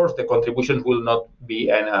workforce, the contributions will not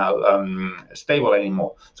be stable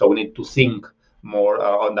anymore. So we need to think more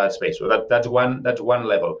on that space. So that's one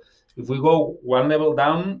level. If we go one level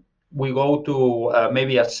down, we go to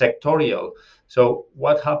maybe a sectorial. So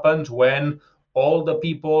what happens when all the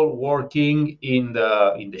people working in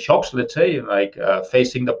the shops, let's say, like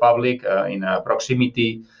facing the public in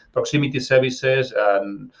proximity services,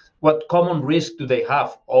 and what common risk do they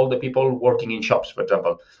have? All the people working in shops, for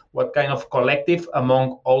example, what kind of collective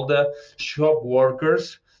among all the shop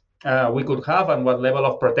workers we could have, and what level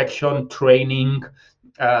of protection, training,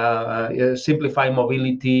 simplify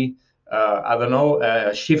mobility, I don't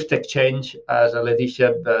know, shift exchange, as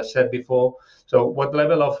Leticia said before. So what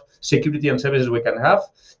level of security and services we can have?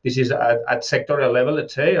 This is at sectorial level,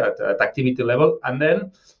 let's say, at activity level. And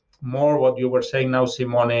then more what you were saying now,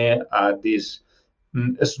 Simone, at this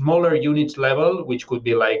smaller units level, which could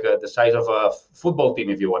be like the size of a football team,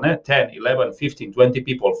 if you want, 10, 11, 15, 20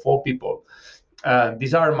 people, 4 people.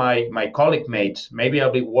 These are my colleague mates. Maybe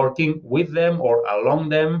I'll be working with them or along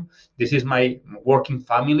them. This is my working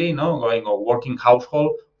family, going or working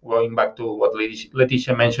household, going back to what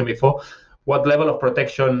Leticia mentioned before. What level of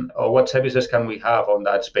protection or what services can we have on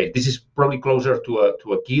that space? This is probably closer to a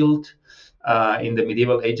guild in the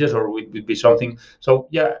medieval ages, or would be something. So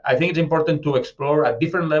yeah, I think it's important to explore at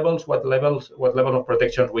different levels what level of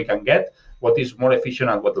protections we can get, what is more efficient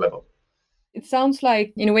at what level. It sounds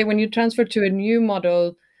like, in a way, when you transfer to a new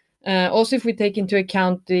model, also if we take into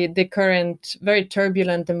account the current very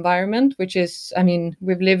turbulent environment, which is, I mean,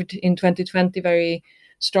 we've lived in 2020 very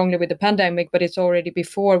strongly with the pandemic, but it's already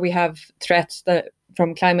before we have threats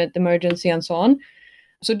from climate emergency and so on.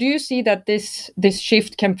 So do you see that this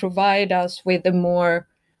shift can provide us with a more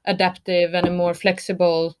adaptive and a more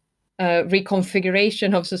flexible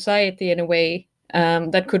reconfiguration of society in a way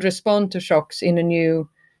that could respond to shocks in a new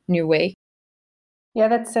way? Yeah,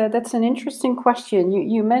 that's an interesting question.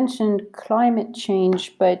 You mentioned climate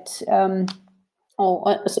change, but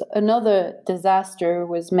another disaster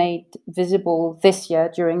was made visible this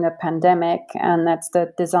year during the pandemic, and that's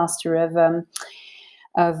the disaster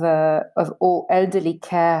of all elderly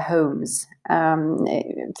care homes.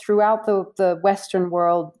 Throughout the Western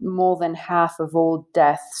world, more than half of all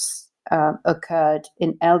deaths occurred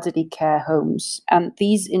in elderly care homes, and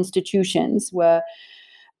these institutions were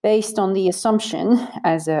based on the assumption,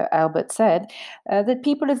 as Albert said, that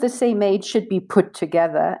people of the same age should be put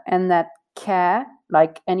together, and that care,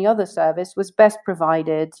 like any other service, was best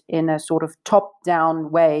provided in a sort of top-down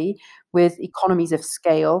way with economies of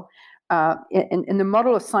scale, in the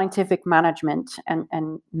model of scientific management and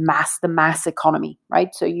the mass economy,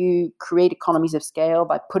 right? So you create economies of scale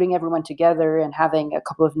by putting everyone together and having a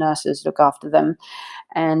couple of nurses look after them.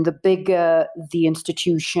 And the bigger the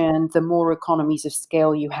institution, the more economies of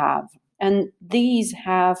scale you have. And these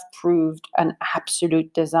have proved an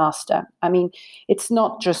absolute disaster. I mean, it's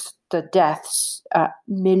not just the deaths,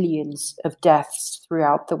 millions of deaths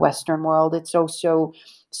throughout the Western world. It's also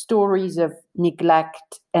stories of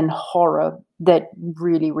neglect and horror that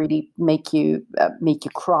really, really make you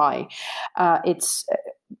cry. It's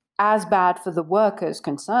as bad for the workers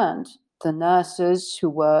concerned, the nurses who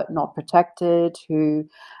were not protected, who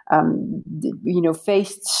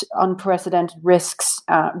faced unprecedented risks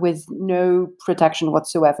with no protection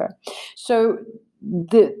whatsoever. So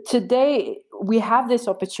today we have this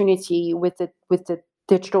opportunity with the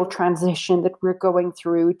digital transition that we're going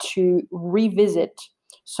through to revisit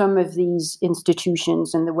some of these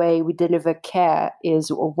institutions, and the way we deliver care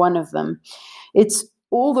is one of them. It's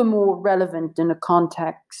all the more relevant in a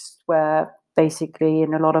context where basically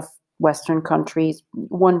in a lot of Western countries,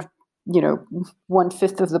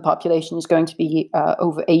 1/5 of the population is going to be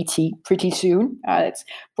over 80 pretty soon. It's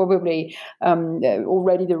probably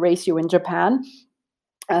already the ratio in Japan.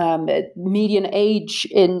 Median age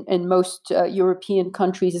in most European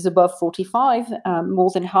countries is above 45. More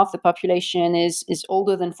than half the population is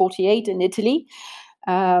older than 48 in Italy,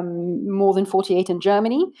 more than 48 in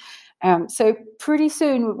Germany. So pretty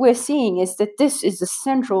soon what we're seeing is that this is a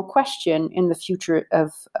central question in the future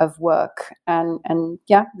of work. And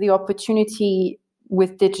the opportunity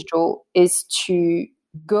with digital is to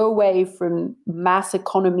go away from mass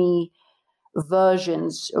economy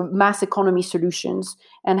solutions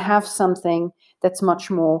and have something that's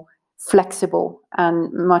much more flexible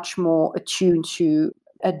and much more attuned to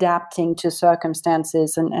adapting to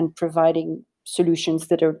circumstances and providing solutions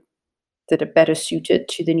that are better suited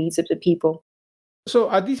to the needs of the people. So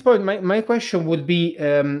at this point, my question would be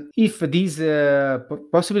if this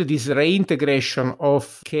possibly this reintegration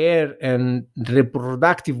of care and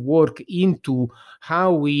reproductive work into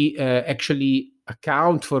how we actually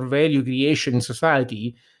account for value creation in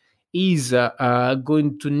society is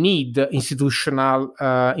going to need institutional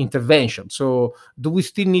intervention. So do we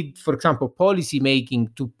still need, for example, policy making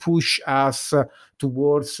to push us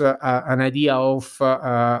towards an idea of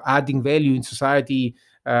adding value in society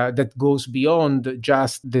that goes beyond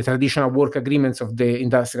just the traditional work agreements of the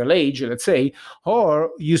industrial age, let's say?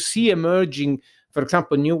 Or you see emerging, for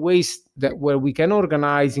example, new ways where we can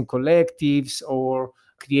organize in collectives or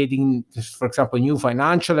creating, for example, new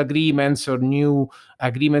financial agreements or new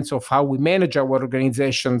agreements of how we manage our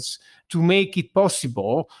organizations to make it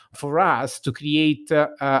possible for us to create,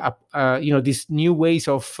 these new ways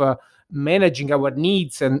of managing our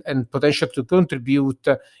needs and potential to contribute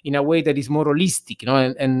in a way that is more holistic,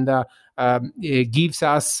 and it gives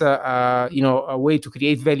us, a way to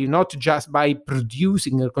create value, not just by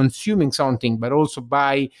producing or consuming something, but also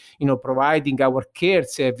by, providing our care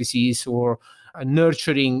services or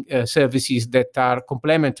nurturing services that are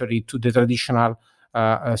complementary to the traditional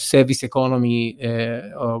service economy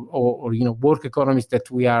or work economies that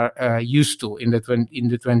we are used to in the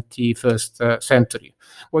 21st century.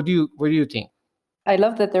 What do you think? I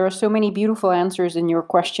love that there are so many beautiful answers in your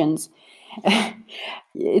questions.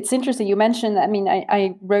 It's interesting you mentioned,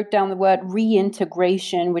 I wrote down the word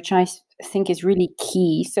reintegration, which I think is really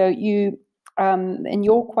key. So you in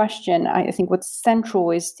your question, I think what's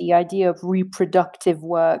central is the idea of reproductive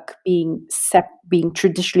work being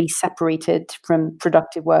traditionally separated from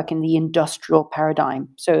productive work in the industrial paradigm.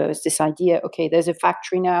 So there's this idea, okay, there's a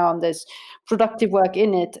factory now and there's productive work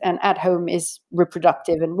in it, and at home is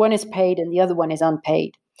reproductive, and one is paid and the other one is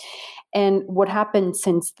unpaid. And what happened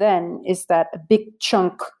since then is that a big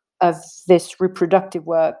chunk of this reproductive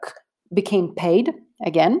work became paid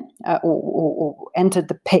again, or entered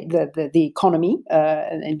the economy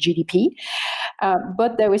and GDP.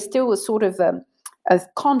 But there was still a sort of a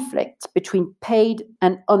conflict between paid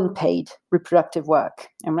and unpaid reproductive work.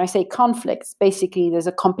 And when I say conflicts, basically there's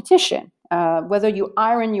a competition. Whether you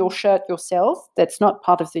iron your shirt yourself, that's not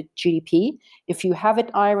part of the GDP. If you have it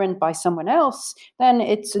ironed by someone else, then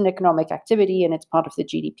it's an economic activity and it's part of the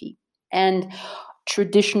GDP. And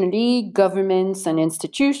traditionally, governments and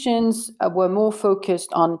institutions were more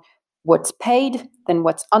focused on what's paid than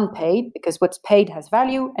what's unpaid, because what's paid has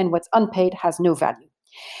value and what's unpaid has no value.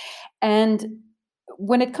 And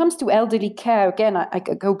when it comes to elderly care, again, I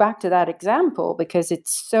go back to that example because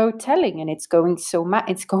it's so telling, and it's going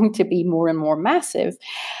to be more and more massive.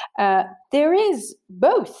 There is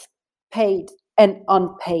both paid and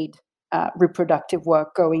unpaid reproductive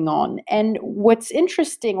work going on. And what's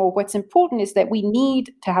interesting or what's important is that we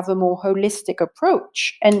need to have a more holistic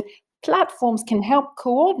approach, and platforms can help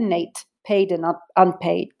coordinate paid and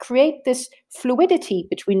unpaid, create this fluidity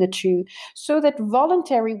between the two, so that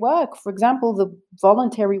voluntary work, for example, the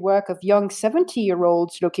voluntary work of young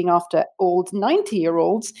 70-year-olds looking after old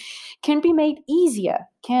 90-year-olds, can be made easier,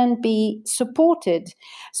 can be supported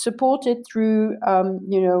through,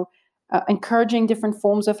 encouraging different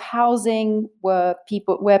forms of housing where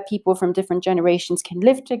people from different generations can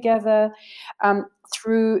live together,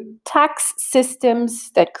 through tax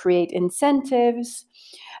systems that create incentives,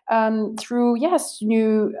 through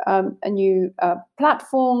new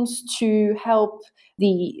platforms to help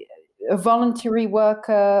the voluntary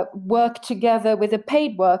worker work together with a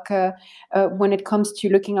paid worker when it comes to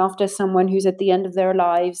looking after someone who's at the end of their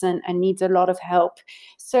lives and needs a lot of help.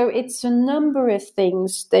 So it's a number of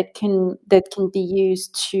things that can be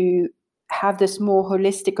used to have this more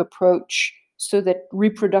holistic approach, so that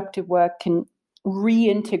reproductive work can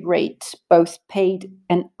reintegrate both paid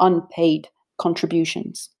and unpaid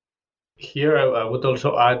contributions. Here, I would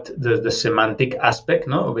also add the semantic aspect,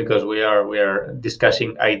 because we are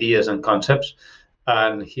discussing ideas and concepts.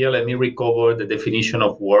 And here, let me recover the definition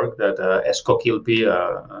of work that Esko Kilpi,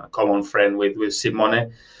 a common friend with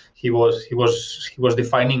Simone, he was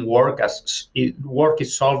defining work as work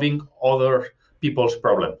is solving other people's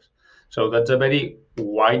problems. So that's a very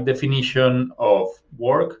wide definition of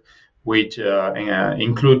work, which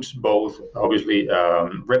includes both, obviously,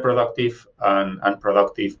 reproductive and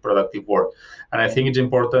productive work. And I think it's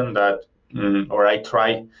important that, or I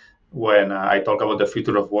try when I talk about the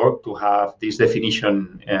future of work, to have this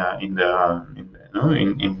definition in the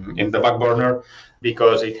back burner,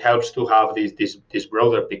 because it helps to have this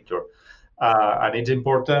broader picture. And it's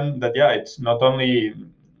important that it's not only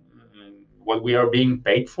what we are being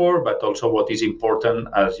paid for, but also what is important,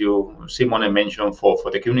 as you, Simone, mentioned, for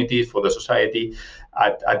the communities, for the society,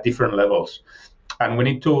 at different levels. And we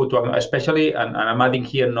need to especially, and I'm adding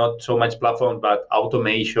here not so much platforms, but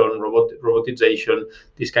automation, robotization,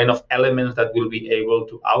 these kind of elements that will be able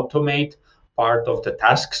to automate part of the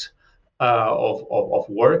tasks of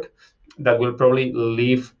work, that will probably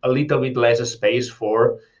leave a little bit less space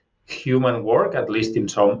for human work, at least in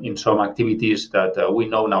some activities that we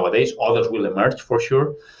know nowadays. Others will emerge for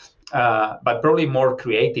sure, but probably more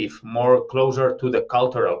creative, more closer to the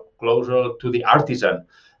cultural, closer to the artisan,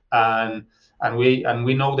 and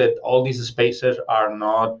we know that all these spaces are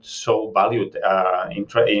not so valued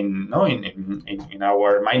in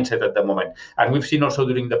our mindset at the moment. And we've seen also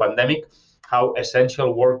during the pandemic how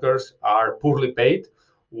essential workers are poorly paid,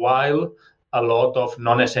 while a lot of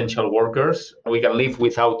non-essential workers, we can live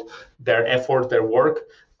without their effort, their work,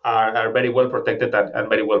 are very well protected and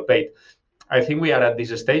very well paid. I think we are at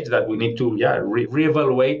this stage that we need to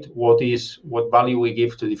reevaluate what value we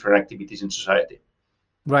give to different activities in society.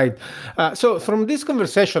 Right. So from this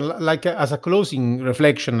conversation, like as a closing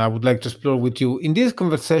reflection, I would like to explore with you. In this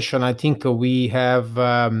conversation, I think we have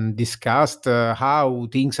discussed how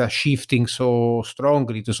things are shifting so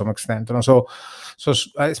strongly to some extent. You know? So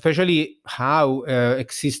especially how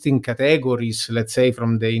existing categories, let's say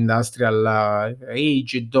from the industrial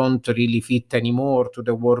age, don't really fit anymore to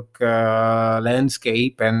the work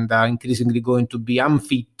landscape, and are increasingly going to be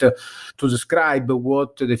unfit to describe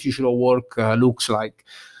what the future of work looks like.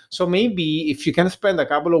 So maybe if you can spend a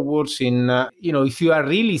couple of words in, if you are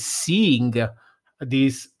really seeing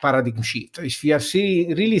this paradigm shift, if you are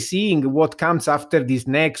really seeing what comes after this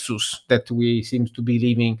nexus that we seem to be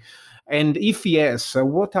living, and if yes,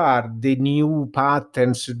 what are the new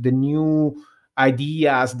patterns, the new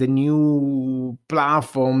ideas, the new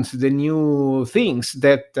platforms, the new things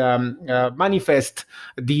that manifest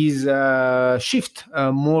this shift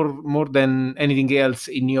more than anything else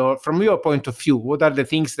from your point of view? What are the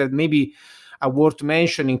things that maybe are worth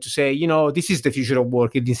mentioning to say, this is the future of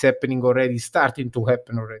work, it is happening already, starting to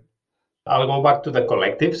happen already? I'll go back to the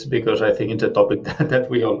collectives because I think it's a topic that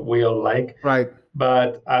we all like. Right.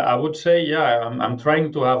 But I would say, I'm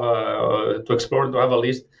trying to have to explore, to have a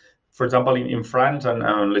list. For example, in France, and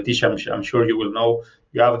Leticia, I'm sure you will know,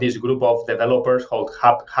 you have this group of developers called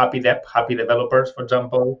Happy Developers, for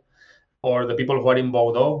example, or the people who are in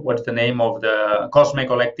Bordeaux. What's the name of the Cosme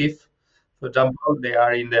Collective? For example, they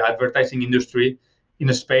are in the advertising industry.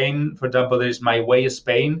 In Spain, for example, there is My Way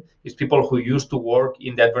Spain. It's people who used to work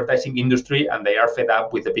in the advertising industry and they are fed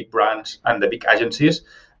up with the big brands and the big agencies,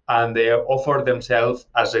 and they offer themselves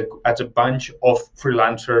as a bunch of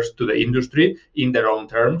freelancers to the industry in their own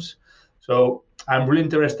terms. So I'm really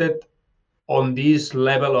interested on this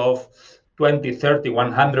level of 20, 30,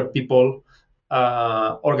 100 people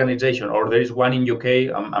organization, or there is one in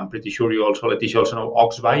UK. I'm pretty sure you also, Leticia, also know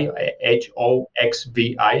Oxvi,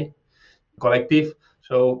 HOXVI collective.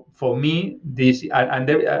 So for me, this and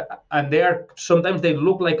they are sometimes they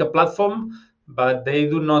look like a platform, but they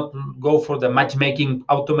do not go for the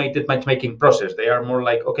automated matchmaking process. They are more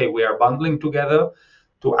like, okay, we are bundling together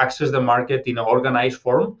to access the market in an organized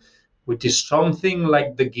form, which is something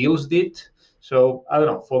like the guilds did. So I don't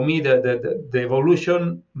know. For me, the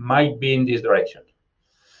evolution might be in this direction.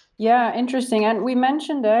 Yeah, interesting. And we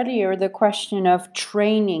mentioned earlier the question of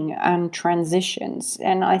training and transitions.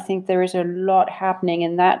 And I think there is a lot happening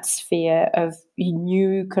in that sphere of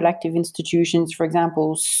new collective institutions, for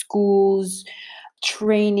example, schools,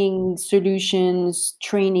 training solutions,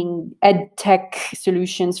 training ed tech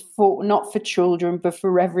solutions for not for children, but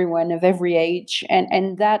for everyone of every age.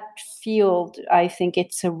 And that field, I think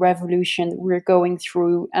it's a revolution that we're going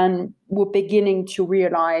through, and we're beginning to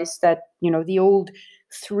realize that, the old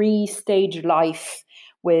 3-stage life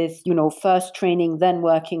with, first training, then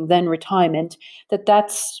working, then retirement,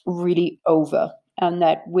 that's really over, and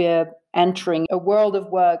that we're entering a world of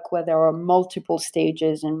work where there are multiple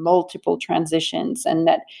stages and multiple transitions, and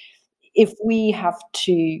that if we have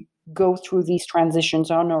to go through these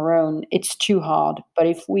transitions on our own, it's too hard. But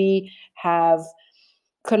if we have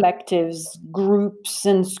collectives, groups,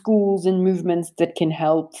 and schools and movements that can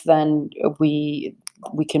help, then we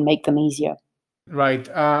can make them easier. Right.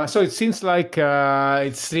 So it seems like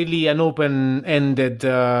it's really an open-ended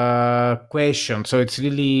question. So it's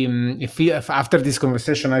really, if after this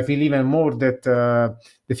conversation, I feel even more that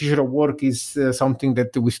the future of work is something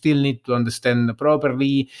that we still need to understand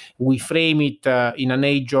properly. We frame it in an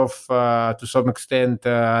age of, to some extent,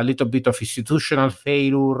 a little bit of institutional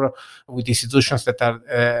failure, with institutions that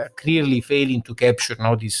are clearly failing to capture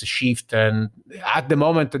this shift, and at the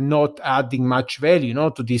moment not adding much value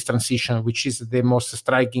to this transition, which is the most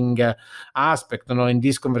striking aspect. In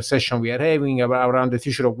this conversation we are having around the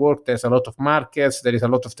future of work, there's a lot of markets, there is a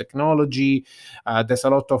lot of technology, there's a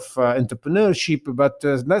lot of entrepreneurship, but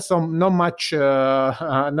there's not much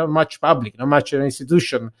public, not much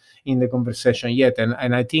institution in the conversation yet.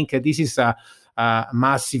 And I think this is a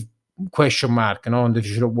massive question mark on the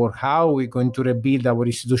future of work. How are we going to rebuild our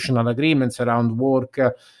institutional agreements around work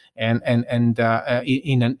and in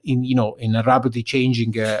a rapidly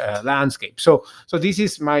changing landscape? So this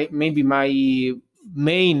is my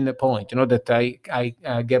main point, that I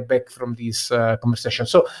get back from this conversation.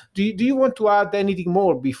 So do you want to add anything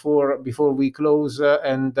more before we close?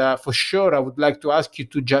 And for sure, I would like to ask you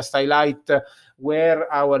to just highlight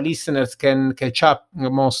where our listeners can catch up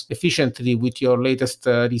most efficiently with your latest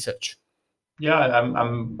research. Yeah,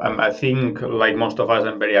 I think, like most of us,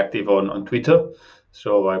 I'm very active on Twitter.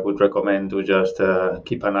 So I would recommend to just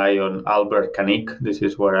keep an eye on Albert Canik. This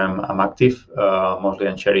is where I'm active. Mostly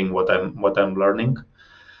I'm sharing what I'm learning.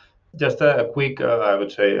 Just a quick, I would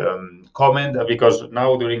say, comment, because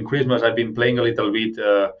now during Christmas I've been playing a little bit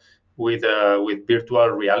with virtual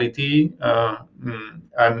reality,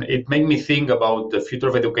 and it made me think about the future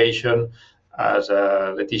of education, as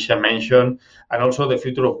Leticia mentioned, and also the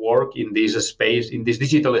future of work in this space, in this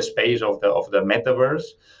digital space of the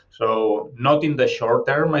metaverse. So not in the short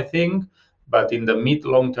term, I think, but in the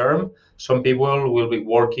mid-long term, some people will be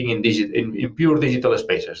working in pure digital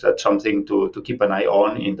spaces. That's something to keep an eye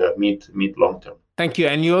on in the mid-long term. Thank you.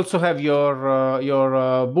 And you also have your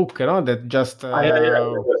book, that just...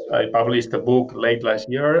 I published a book late last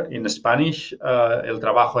year in Spanish, El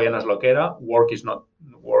trabajo ya no es lo que era. Work is no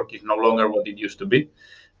longer what it used to be. You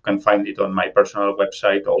can find it on my personal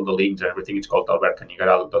website, all the links and everything. It's called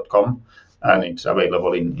albertcanigaral.com, and it's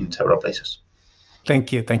available in several places.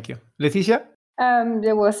 Thank you. Leticia?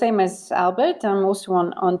 Well, same as Albert. I'm also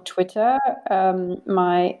on Twitter.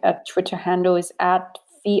 My Twitter handle is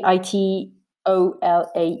 @VITOLAE,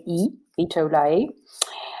 Vitolae.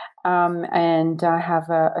 And I have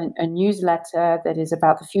a newsletter that is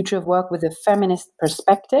about the future of work with a feminist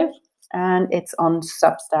perspective, and it's on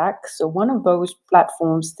Substack. So one of those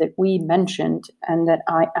platforms that we mentioned and that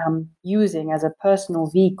I am using as a personal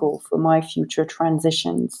vehicle for my future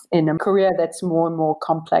transitions in a career that's more and more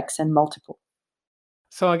complex and multiple.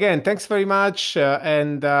 So again, thanks very much,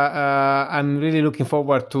 and I'm really looking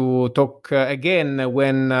forward to talk again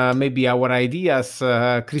when maybe our ideas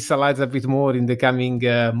crystallize a bit more in the coming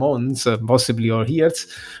months, possibly, or years.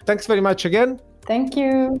 Thanks very much again. Thank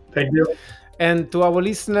you. Thank you. And to our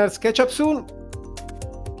listeners, catch up soon.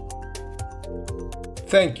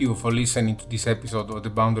 Thank you for listening to this episode of the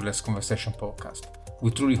Boundaryless Conversation podcast.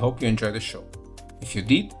 We truly hope you enjoyed the show. If you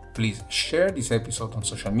did, please share this episode on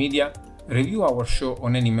social media, review our show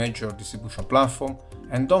on any major distribution platform,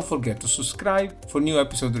 and don't forget to subscribe for new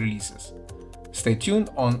episode releases. Stay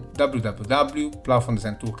tuned on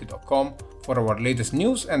www.platformdesigntoolkit.com for our latest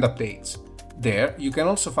news and updates. There, you can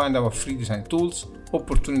also find our free design tools,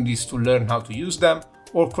 opportunities to learn how to use them,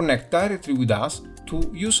 or connect directly with us to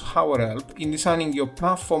use our help in designing your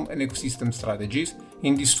platform and ecosystem strategies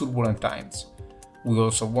in these turbulent times. We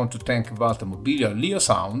also want to thank Valta Mobilio and Leo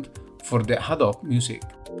Sound for the ad hoc music.